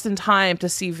just in time to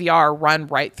see VR run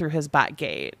right through his back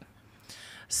gate.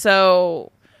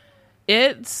 So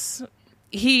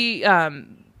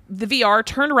the VR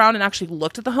turned around and actually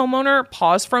looked at the homeowner,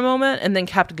 paused for a moment, and then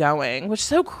kept going, which is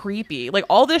so creepy. Like,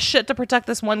 all this shit to protect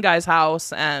this one guy's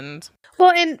house, and...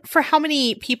 Well, and for how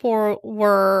many people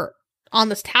were on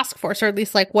this task force, or at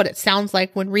least like what it sounds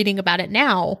like when reading about it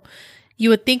now, you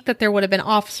would think that there would have been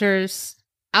officers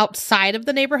outside of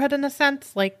the neighborhood in a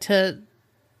sense, like to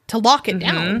lock it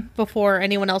down before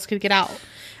anyone else could get out.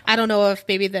 I don't know if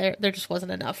maybe there just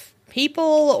wasn't enough people,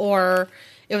 or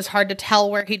it was hard to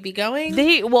tell where he'd be going.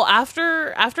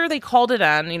 After they called it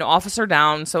in, officer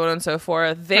down, so on and so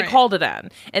forth, they called it in.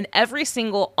 And every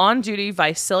single on-duty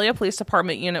Visalia Police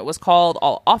Department unit was called.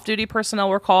 All off-duty personnel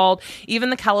were called. Even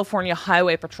the California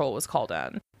Highway Patrol was called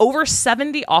in. Over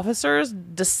 70 officers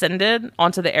descended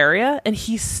onto the area, and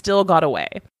he still got away.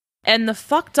 And the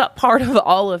fucked up part of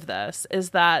all of this is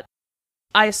that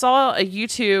I saw a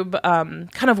YouTube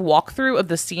kind of walkthrough of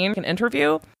the scene, an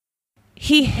interview.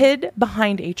 He hid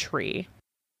behind a tree.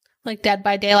 Like Dead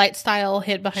by Daylight style,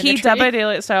 hid behind a tree? He Dead by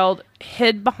Daylight style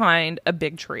hid behind a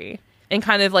big tree and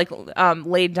kind of like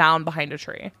laid down behind a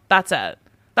tree. That's it.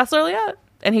 That's literally it.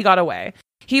 And he got away.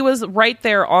 He was right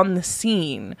there on the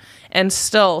scene and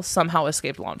still somehow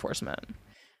escaped law enforcement.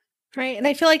 Right. And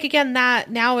I feel like, again, that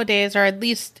nowadays, or at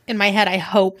least in my head, I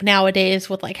hope nowadays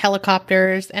with like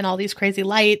helicopters and all these crazy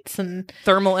lights and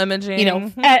thermal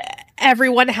imaging,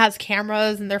 everyone has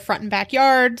cameras in their front and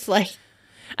backyards. Like,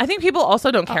 I think people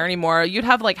also don't care anymore. You'd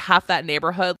have like half that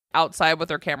neighborhood outside with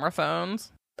their camera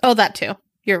phones. Oh, that too.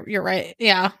 You're right.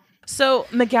 Yeah. So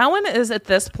McGowan is at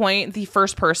this point the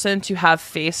first person to have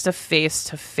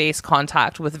face-to-face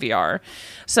contact with VR.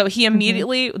 So he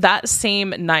immediately, that same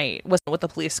night, was with the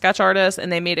police sketch artist,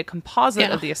 and they made a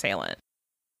composite of the assailant.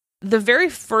 The very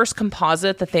first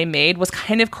composite that they made was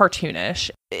kind of cartoonish.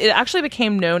 It actually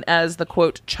became known as the,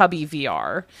 quote, chubby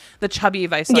VR, the chubby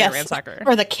Visalia Ransacker.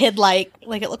 Or the kid-like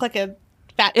it looked like a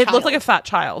fat child. It looked like a fat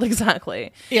child,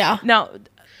 exactly. Yeah. Now,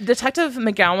 Detective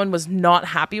McGowan was not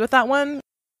happy with that one.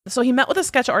 So he met with a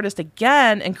sketch artist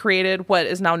again and created what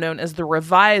is now known as the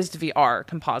revised VR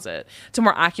composite to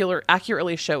more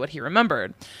accurately show what he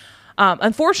remembered.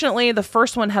 Unfortunately, the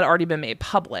first one had already been made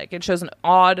public. It shows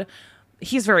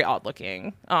he's very odd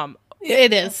looking.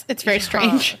 It is. It's very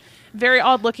strange. Very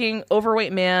odd looking,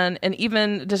 overweight man, and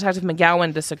even Detective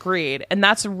McGowan disagreed. And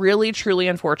that's really, truly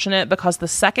unfortunate because the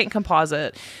second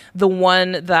composite, the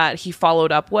one that he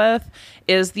followed up with,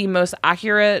 is the most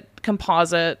accurate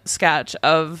composite sketch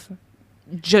of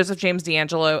Joseph James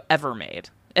DeAngelo ever made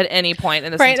at any point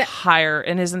in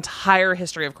his entire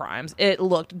history of crimes. It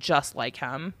looked just like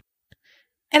him.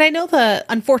 And I know the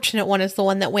unfortunate one is the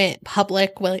one that went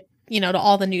public with, to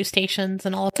all the news stations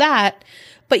and all of that.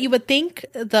 But you would think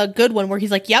the good one where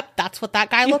he's like, yep, that's what that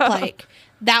guy looked like.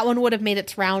 That one would have made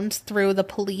its rounds through the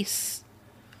police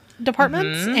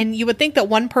departments. And you would think that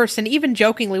one person, even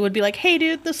jokingly, would be like, hey,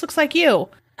 dude, this looks like you.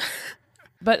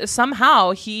 But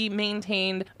somehow he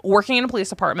maintained working in a police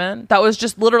department that was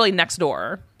just literally next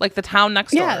door, like the town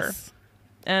next door.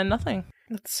 And nothing.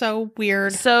 That's so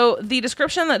weird. So the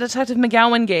description that Detective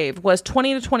McGowan gave was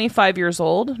 20 to 25 years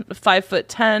old,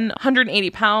 5'10", 180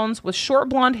 pounds, with short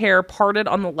blonde hair parted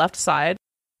on the left side,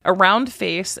 a round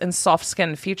face and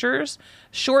soft-skinned features,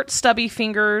 short stubby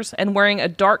fingers, and wearing a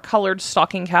dark-colored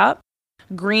stocking cap,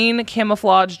 green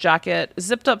camouflage jacket,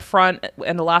 zipped up front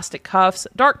and elastic cuffs,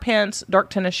 dark pants, dark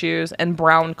tennis shoes, and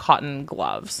brown cotton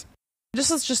gloves. This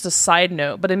is just a side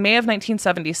note, but in May of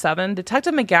 1977,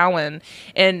 Detective McGowan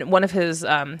and one of his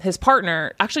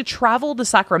partner actually traveled to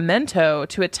Sacramento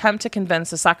to attempt to convince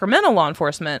the Sacramento law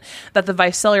enforcement that the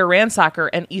Visalia Ransacker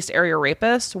and East Area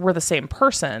Rapist were the same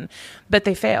person, but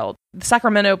they failed. The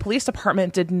Sacramento Police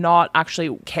Department did not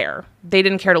actually care. They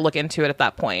didn't care to look into it at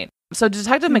that point. So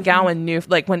Detective McGowan knew,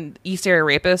 like when East Area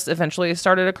Rapist eventually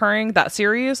started occurring, that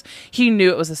series, he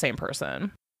knew it was the same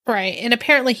person. Right. And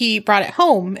apparently he brought it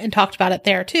home and talked about it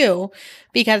there too,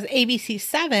 because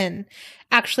ABC7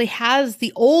 actually has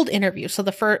the old interview. So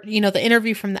the first, the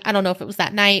interview from I don't know if it was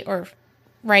that night or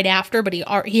right after, but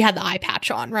he had the eye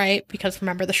patch on, right? Because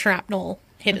remember the shrapnel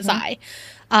hit his eye.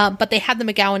 But they had the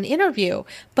McGowan interview.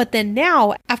 But then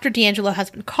now, after DeAngelo has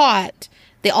been caught,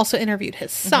 they also interviewed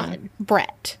his son,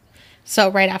 Brett. So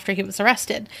right after he was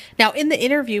arrested. Now, in the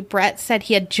interview, Brett said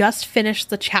he had just finished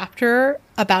the chapter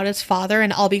about his father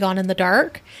in I'll Be Gone in the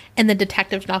Dark, and the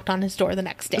detective knocked on his door the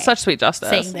next day. Such sweet justice.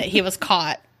 Saying that he was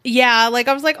caught. Yeah, like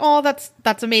I was like, oh,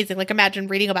 that's amazing. Like imagine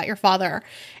reading about your father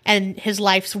and his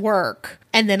life's work,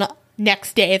 and then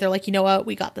next day they're like, you know what,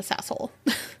 we got this asshole.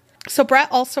 So Brett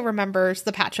also remembers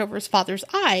the patch over his father's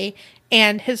eye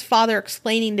and his father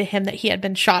explaining to him that he had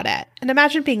been shot at. And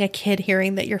imagine being a kid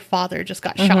hearing that your father just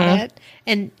got shot at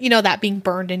and, that being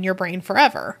burned in your brain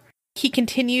forever. He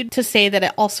continued to say that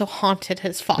it also haunted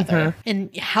his father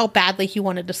and how badly he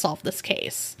wanted to solve this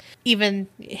case. Even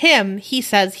he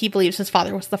says he believes his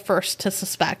father was the first to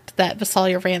suspect that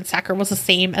Visalia Ransacker was the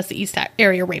same as the East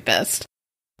Area Rapist.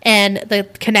 And the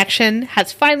connection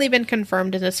has finally been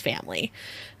confirmed in his family.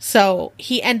 So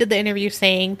he ended the interview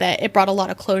saying that it brought a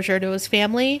lot of closure to his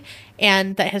family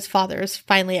and that his father is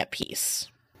finally at peace.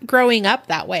 Growing up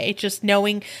that way, just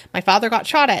knowing my father got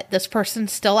shot at, this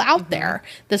person's still out there.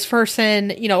 This person,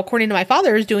 according to my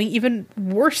father, is doing even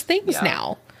worse things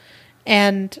now.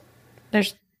 And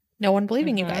there's no one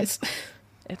believing you guys.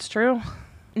 It's true.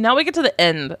 Now we get to the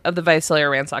end of the Visalia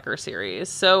Ransacker series.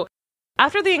 So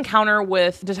after the encounter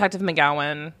with Detective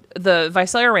McGowan, the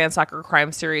Visalia Ransacker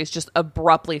crime series just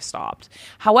abruptly stopped.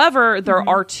 However, there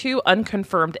are 2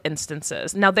 unconfirmed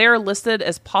instances. Now, they are listed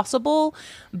as possible,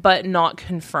 but not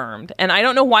confirmed. And I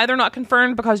don't know why they're not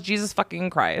confirmed, because Jesus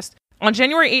fucking Christ. On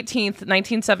January 18th,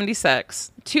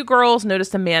 1976, 2 girls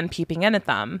noticed a man peeping in at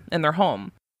them in their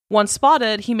home. Once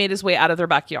spotted, he made his way out of their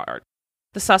backyard.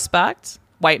 The suspect,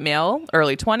 white male,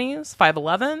 early 20s,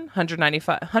 5'11",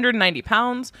 190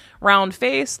 pounds, round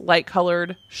face,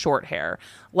 light-colored, short hair,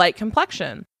 light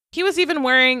complexion. He was even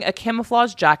wearing a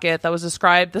camouflage jacket that was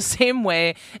described the same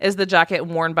way as the jacket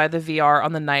worn by the VR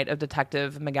on the night of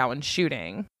Detective McGowan's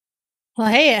shooting. Well,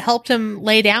 hey, it helped him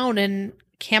lay down and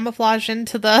camouflage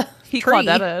into the He tree.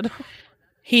 Claudetted.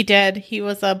 He did. He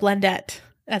was a blendette,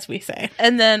 as we say.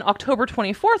 And then October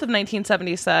 24th of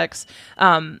 1976,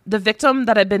 the victim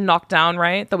that had been knocked down,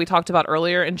 right, that we talked about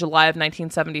earlier in July of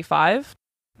 1975,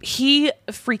 he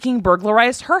freaking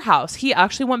burglarized her house. He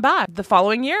actually went back the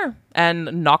following year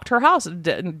and knocked her house,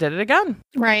 did it again.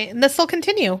 Right. And this will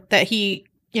continue, that he,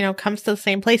 comes to the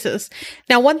same places.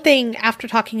 Now, one thing after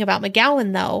talking about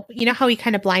McGowan, though, you know how he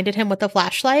kind of blinded him with the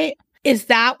flashlight? Is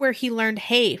that where he learned,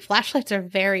 hey, flashlights are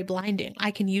very blinding.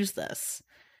 I can use this.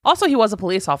 Also, he was a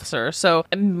police officer, so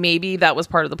maybe that was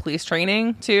part of the police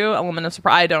training, too. Element of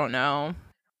surprise. I don't know.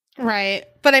 Right.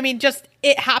 But I mean, just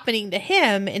it happening to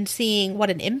him and seeing what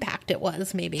an impact it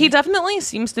was, maybe. He definitely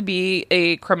seems to be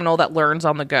a criminal that learns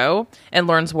on the go and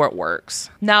learns what works.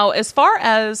 Now, as far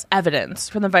as evidence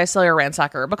from the Visalia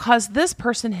Ransacker, because this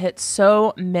person hit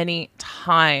so many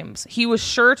times, he was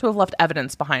sure to have left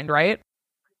evidence behind, right?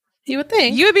 You would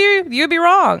think. You'd be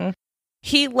wrong.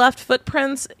 He left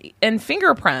footprints and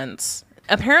fingerprints.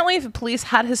 Apparently, the police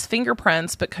had his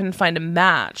fingerprints but couldn't find a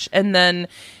match. And then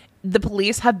the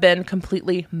police have been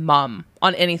completely mum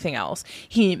on anything else.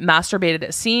 He masturbated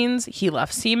at scenes. He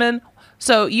left semen.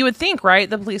 So you would think, right,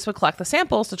 the police would collect the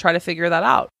samples to try to figure that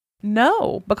out.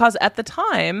 No, because at the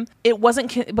time, it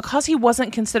wasn't because he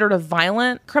wasn't considered a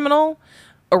violent criminal,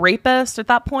 a rapist at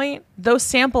that point. Those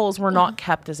samples were not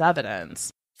kept as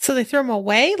evidence. So they threw them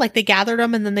away? Like they gathered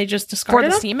them and then they just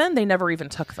discarded them? For the semen, they never even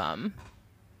took them.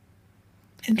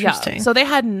 Interesting. Yeah, so they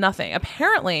had nothing.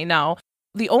 Apparently, now,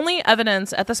 the only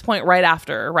evidence at this point right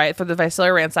after, right, for the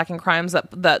Visalia ransacking crimes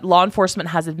that law enforcement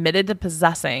has admitted to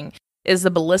possessing is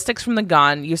the ballistics from the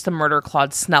gun used to murder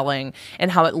Claude Snelling and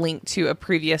how it linked to a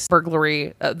previous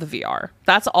burglary of the VR.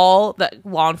 That's all that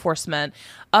law enforcement,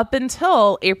 up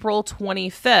until April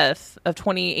 25th of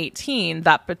 2018,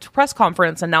 that press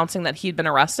conference announcing that he'd been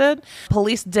arrested,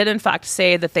 police did in fact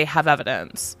say that they have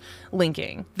evidence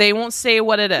linking. They won't say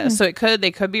what it is. So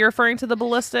they could be referring to the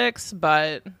ballistics,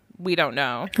 but we don't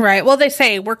know. Right. Well, they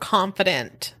say we're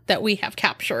confident that we have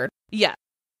captured. Yeah.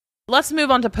 Let's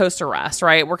move on to post-arrest,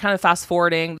 right? We're kind of fast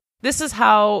forwarding. This is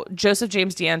how Joseph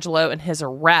James DeAngelo and his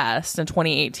arrest in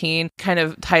 2018 kind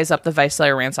of ties up the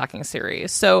Visalia ransacking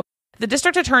series. So the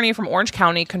district attorney from Orange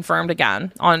County confirmed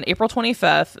again on April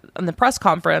 25th in the press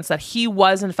conference that he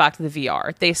was in fact the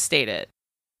VR. They stated,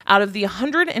 out of the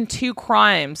 102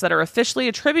 crimes that are officially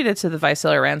attributed to the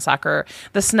Visalia Ransacker,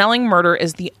 the Snelling murder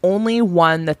is the only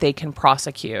one that they can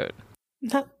prosecute.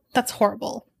 That's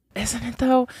horrible. Isn't it,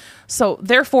 though? So,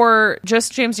 therefore,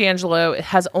 Joseph James DeAngelo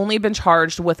has only been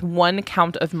charged with one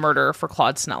count of murder for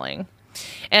Claude Snelling.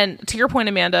 And to your point,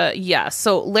 Amanda, yes.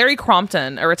 So, Larry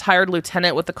Crompton, a retired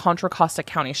lieutenant with the Contra Costa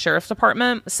County Sheriff's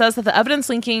Department, says that the evidence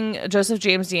linking Joseph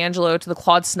James DeAngelo to the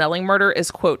Claude Snelling murder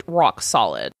is, quote, rock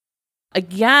solid.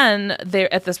 Again,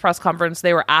 at this press conference,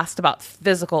 they were asked about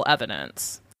physical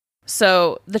evidence.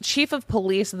 So the chief of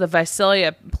police of the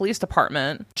Visalia Police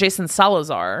Department, Jason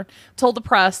Salazar, told the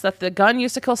press that the gun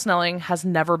used to kill Snelling has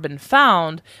never been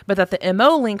found, but that the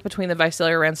MO link between the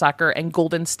Visalia Ransacker and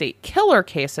Golden State Killer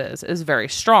cases is very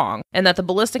strong, and that the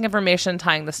ballistic information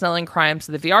tying the Snelling crimes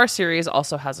to the VR series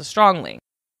also has a strong link.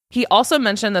 He also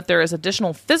mentioned that there is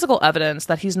additional physical evidence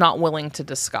that he's not willing to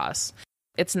discuss.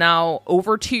 It's now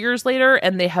over 2 years later,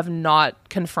 and they have not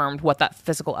confirmed what that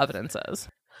physical evidence is.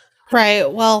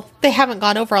 Right. Well, they haven't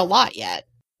gone over a lot yet.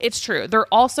 It's true.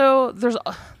 There's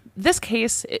this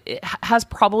case, it has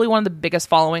probably one of the biggest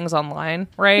followings online,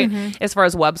 right? As far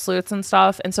as web sleuths and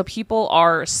stuff. And so people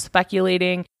are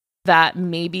speculating that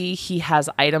maybe he has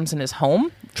items in his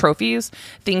home, trophies,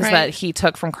 things that he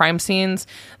took from crime scenes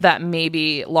that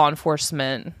maybe law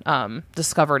enforcement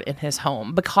discovered in his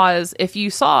home. Because if you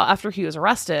saw after he was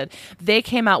arrested, they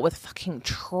came out with fucking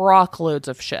truckloads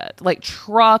of shit, like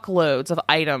truckloads of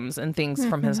items and things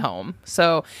from his home.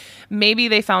 So maybe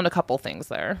they found a couple things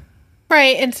there.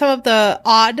 Right, and some of the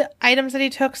odd items that he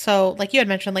took, so like you had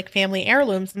mentioned, like family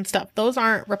heirlooms and stuff, those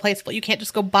aren't replaceable. You can't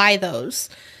just go buy those.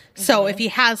 So if he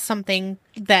has something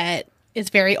that is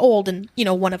very old and, you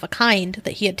know, one of a kind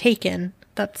that he had taken,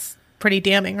 that's pretty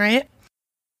damning, right?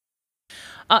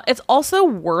 It's also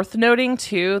worth noting,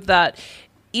 too, that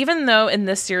even though in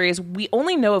this series we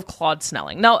only know of Claude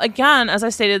Snelling. Now, again, as I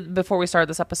stated before we started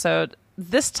this episode,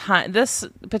 this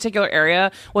particular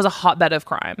area was a hotbed of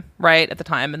crime, right? At the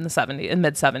time in the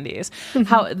mid 70s.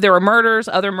 How there were murders,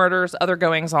 other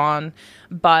goings on,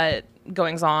 but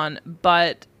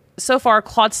so far,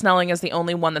 Claude Snelling is the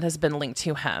only one that has been linked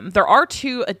to him. There are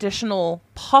 2 additional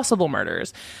possible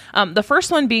murders. The first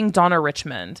one being Donna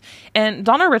Richmond. And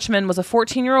Donna Richmond was a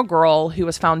 14-year-old girl who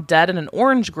was found dead in an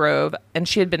orange grove, and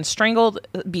she had been strangled,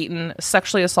 beaten,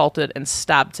 sexually assaulted, and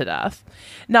stabbed to death.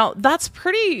 Now, that's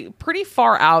pretty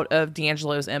far out of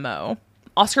DeAngelo's MO.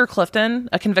 Oscar Clifton,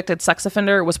 a convicted sex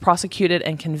offender, was prosecuted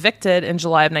and convicted in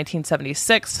July of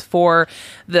 1976 for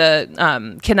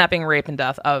the kidnapping, rape, and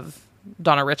death of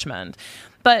Donna Richmond.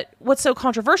 But what's so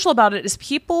controversial about it is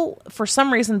people, for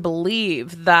some reason,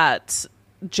 believe that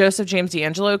Joseph James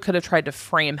DeAngelo could have tried to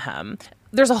frame him.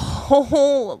 There's a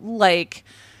whole,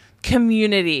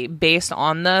 community based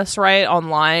on this, right,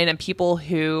 online, and people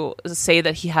who say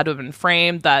that he had to have been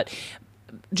framed, that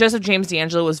Joseph James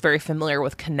DeAngelo was very familiar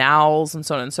with canals and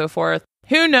so on and so forth.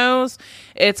 Who knows?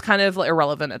 It's kind of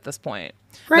irrelevant at this point.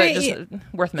 Right. But just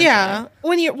worth mentioning. Yeah.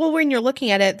 When you're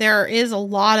looking at it, there is a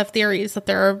lot of theories that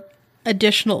there are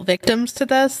additional victims to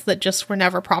this that just were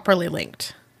never properly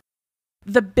linked.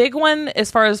 The big one,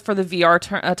 as far as for the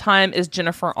VR time, is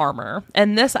Jennifer Armour.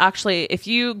 And this actually, if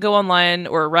you go online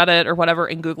or Reddit or whatever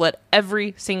and Google it,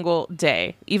 every single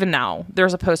day, even now,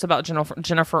 there's a post about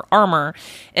Jennifer Armour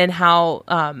and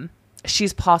how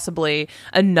she's possibly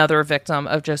another victim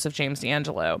of Joseph James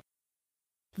DeAngelo.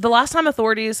 The last time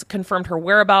authorities confirmed her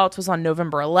whereabouts was on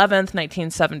November 11th,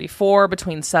 1974,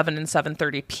 between 7 and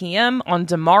 7:30 p.m. on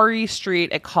Damari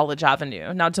Street at College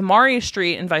Avenue. Now, Damari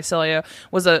Street in Visalia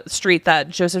was a street that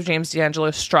Joseph James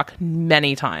DeAngelo struck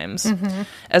many times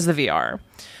as the VR.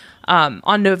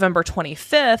 On November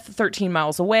 25th, 13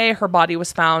 miles away, her body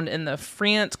was found in the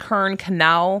Friant Kern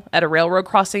Canal at a railroad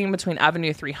crossing between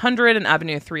Avenue 300 and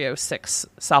Avenue 306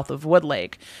 south of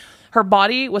Woodlake. Her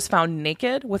body was found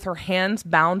naked with her hands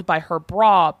bound by her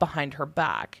bra behind her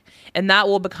back. And that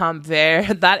MO will become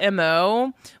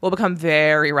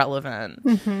very relevant.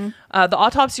 The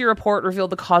autopsy report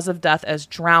revealed the cause of death as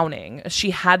drowning.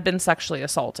 She had been sexually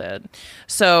assaulted.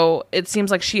 So it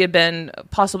seems like she had been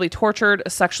possibly tortured,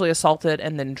 sexually assaulted,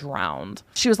 and then drowned.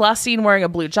 She was last seen wearing a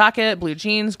blue jacket, blue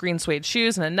jeans, green suede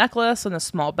shoes, and a necklace and a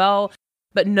small bell.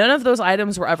 But none of those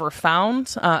items were ever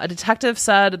found. A detective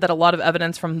said that a lot of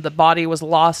evidence from the body was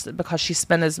lost because she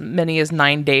spent as many as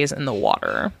 9 days in the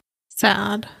water.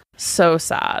 Sad. So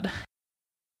sad.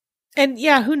 And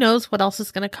yeah, who knows what else is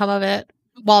going to come of it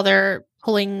while they're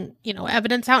pulling,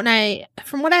 evidence out. And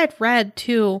from what I had read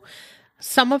too,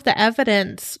 some of the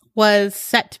evidence was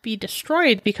set to be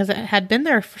destroyed because it had been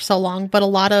there for so long, but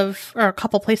a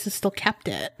couple places still kept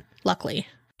it, luckily.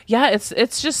 Yeah,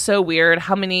 it's just so weird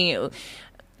how many,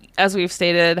 as we've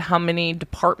stated, how many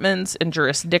departments and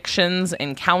jurisdictions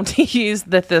and counties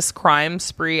that this crime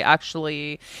spree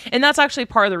actually, and that's actually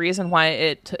part of the reason why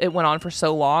it went on for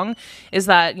so long, is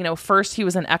that, first he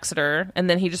was in Exeter and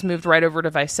then he just moved right over to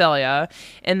Visalia.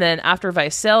 And then after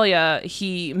Visalia,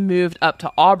 he moved up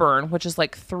to Auburn, which is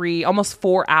like almost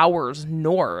 4 hours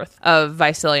north of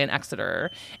Visalia and Exeter.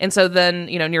 And so then,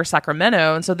 near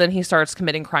Sacramento. And so then he starts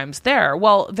committing crimes there.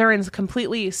 Well, they're in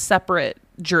completely separate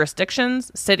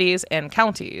jurisdictions, cities, and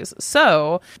counties.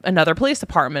 So another police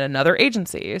department, another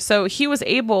agency. So he was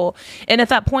able, and at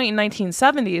that point in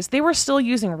 1970s, they were still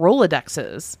using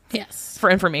Rolodexes. Yes. For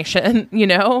information,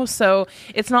 So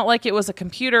it's not like it was a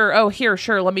computer. Oh, here,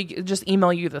 sure, let me just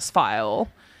email you this file.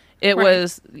 It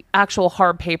was actual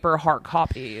hard paper, hard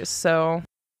copies. So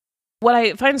What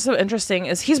I find so interesting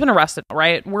is he's been arrested,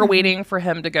 right? We're waiting for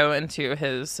him to go into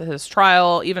his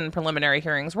trial, even preliminary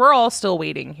hearings. We're all still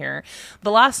waiting here.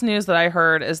 The last news that I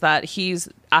heard is that he's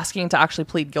asking to actually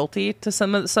plead guilty to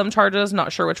some charges,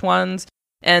 not sure which ones.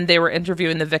 And they were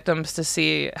interviewing the victims to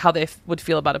see how they would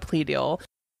feel about a plea deal.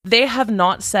 They have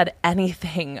not said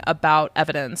anything about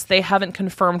evidence. They haven't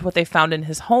confirmed what they found in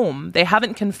his home. They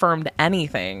haven't confirmed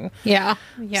anything. Yeah.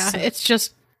 So it's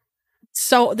just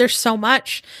there's so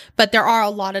much, but there are a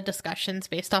lot of discussions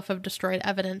based off of destroyed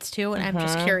evidence too. And I'm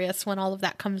just curious when all of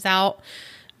that comes out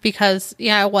because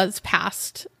it was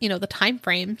past, the time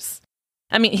frames.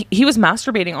 I mean, he was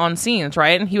masturbating on scenes,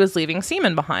 right? And he was leaving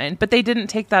semen behind, but they didn't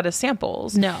take that as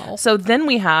samples. No. So then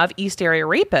we have East Area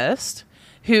Rapist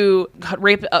who got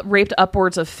raped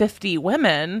upwards of 50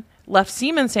 women, left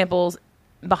semen samples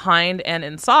behind and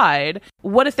inside.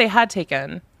 What if they had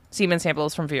taken semen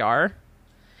samples from VR?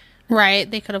 Right.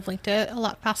 They could have linked it a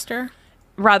lot faster.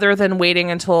 Rather than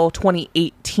waiting until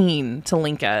 2018 to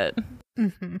link it.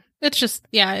 Mm-hmm. It's just,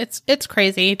 it's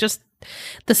crazy. Just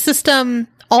the system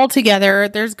altogether,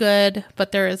 there's good,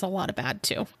 but there is a lot of bad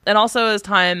too. And also as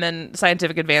time and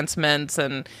scientific advancements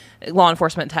and law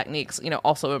enforcement techniques,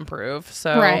 also improve.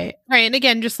 So Right. And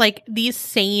again, just like these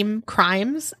same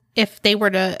crimes, if they were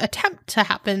to attempt to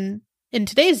happen in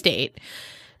today's date,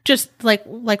 just like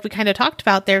we kind of talked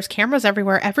about, there's cameras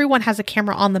everywhere. Everyone has a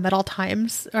camera on them at all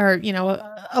times, or,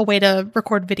 a way to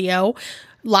record video,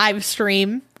 live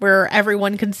stream where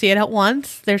everyone can see it at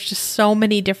once. There's just so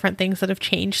many different things that have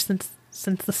changed since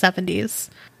the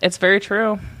 70s. It's very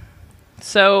true.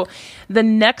 So the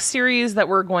next series that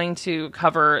we're going to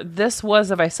cover, this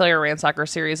was a Visalia Ransacker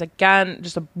series. Again,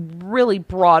 just a really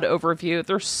broad overview.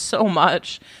 There's so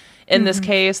much in this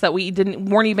case that we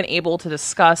weren't even able to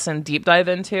discuss and deep dive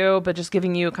into, but just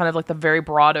giving you kind of like the very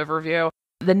broad overview.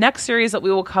 The next series that we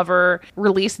will cover,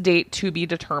 release date to be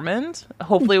determined.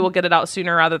 Hopefully we'll get it out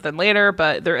sooner rather than later,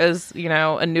 but there is, a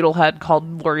noodlehead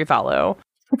called Lori Vallow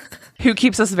who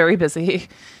keeps us very busy.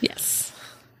 Yes.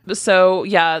 So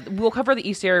yeah, we'll cover the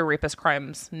East Area Rapist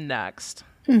crimes next.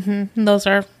 Those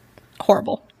are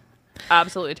horrible.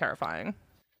 Absolutely terrifying.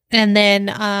 And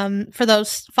then for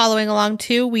those following along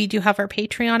too, we do have our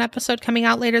Patreon episode coming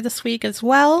out later this week as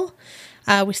well.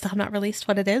 We still have not released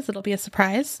what it is. It'll be a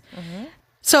surprise.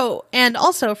 So, and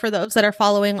also for those that are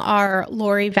following our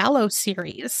Lori Vallow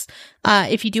series,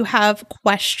 if you do have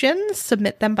questions,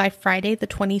 submit them by Friday the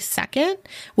 22nd.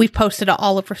 We've posted it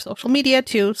all over social media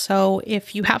too. So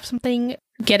if you have something,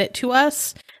 get it to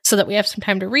us so that we have some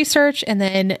time to research. And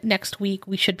then next week,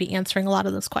 we should be answering a lot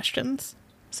of those questions.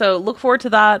 So look forward to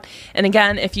that. And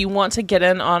again, if you want to get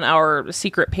in on our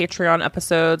secret Patreon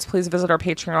episodes, please visit our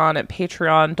Patreon at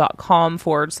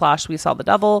patreon.com/We Saw the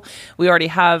Devil. We already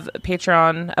have a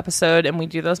Patreon episode and we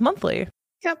do those monthly.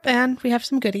 Yep. And we have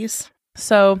some goodies.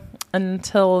 So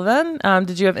until then,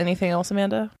 did you have anything else,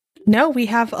 Amanda? No, we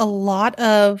have a lot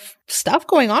of stuff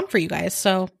going on for you guys.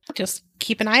 So just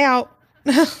keep an eye out.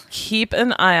 Keep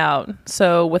an eye out.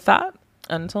 So with that,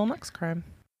 until next crime.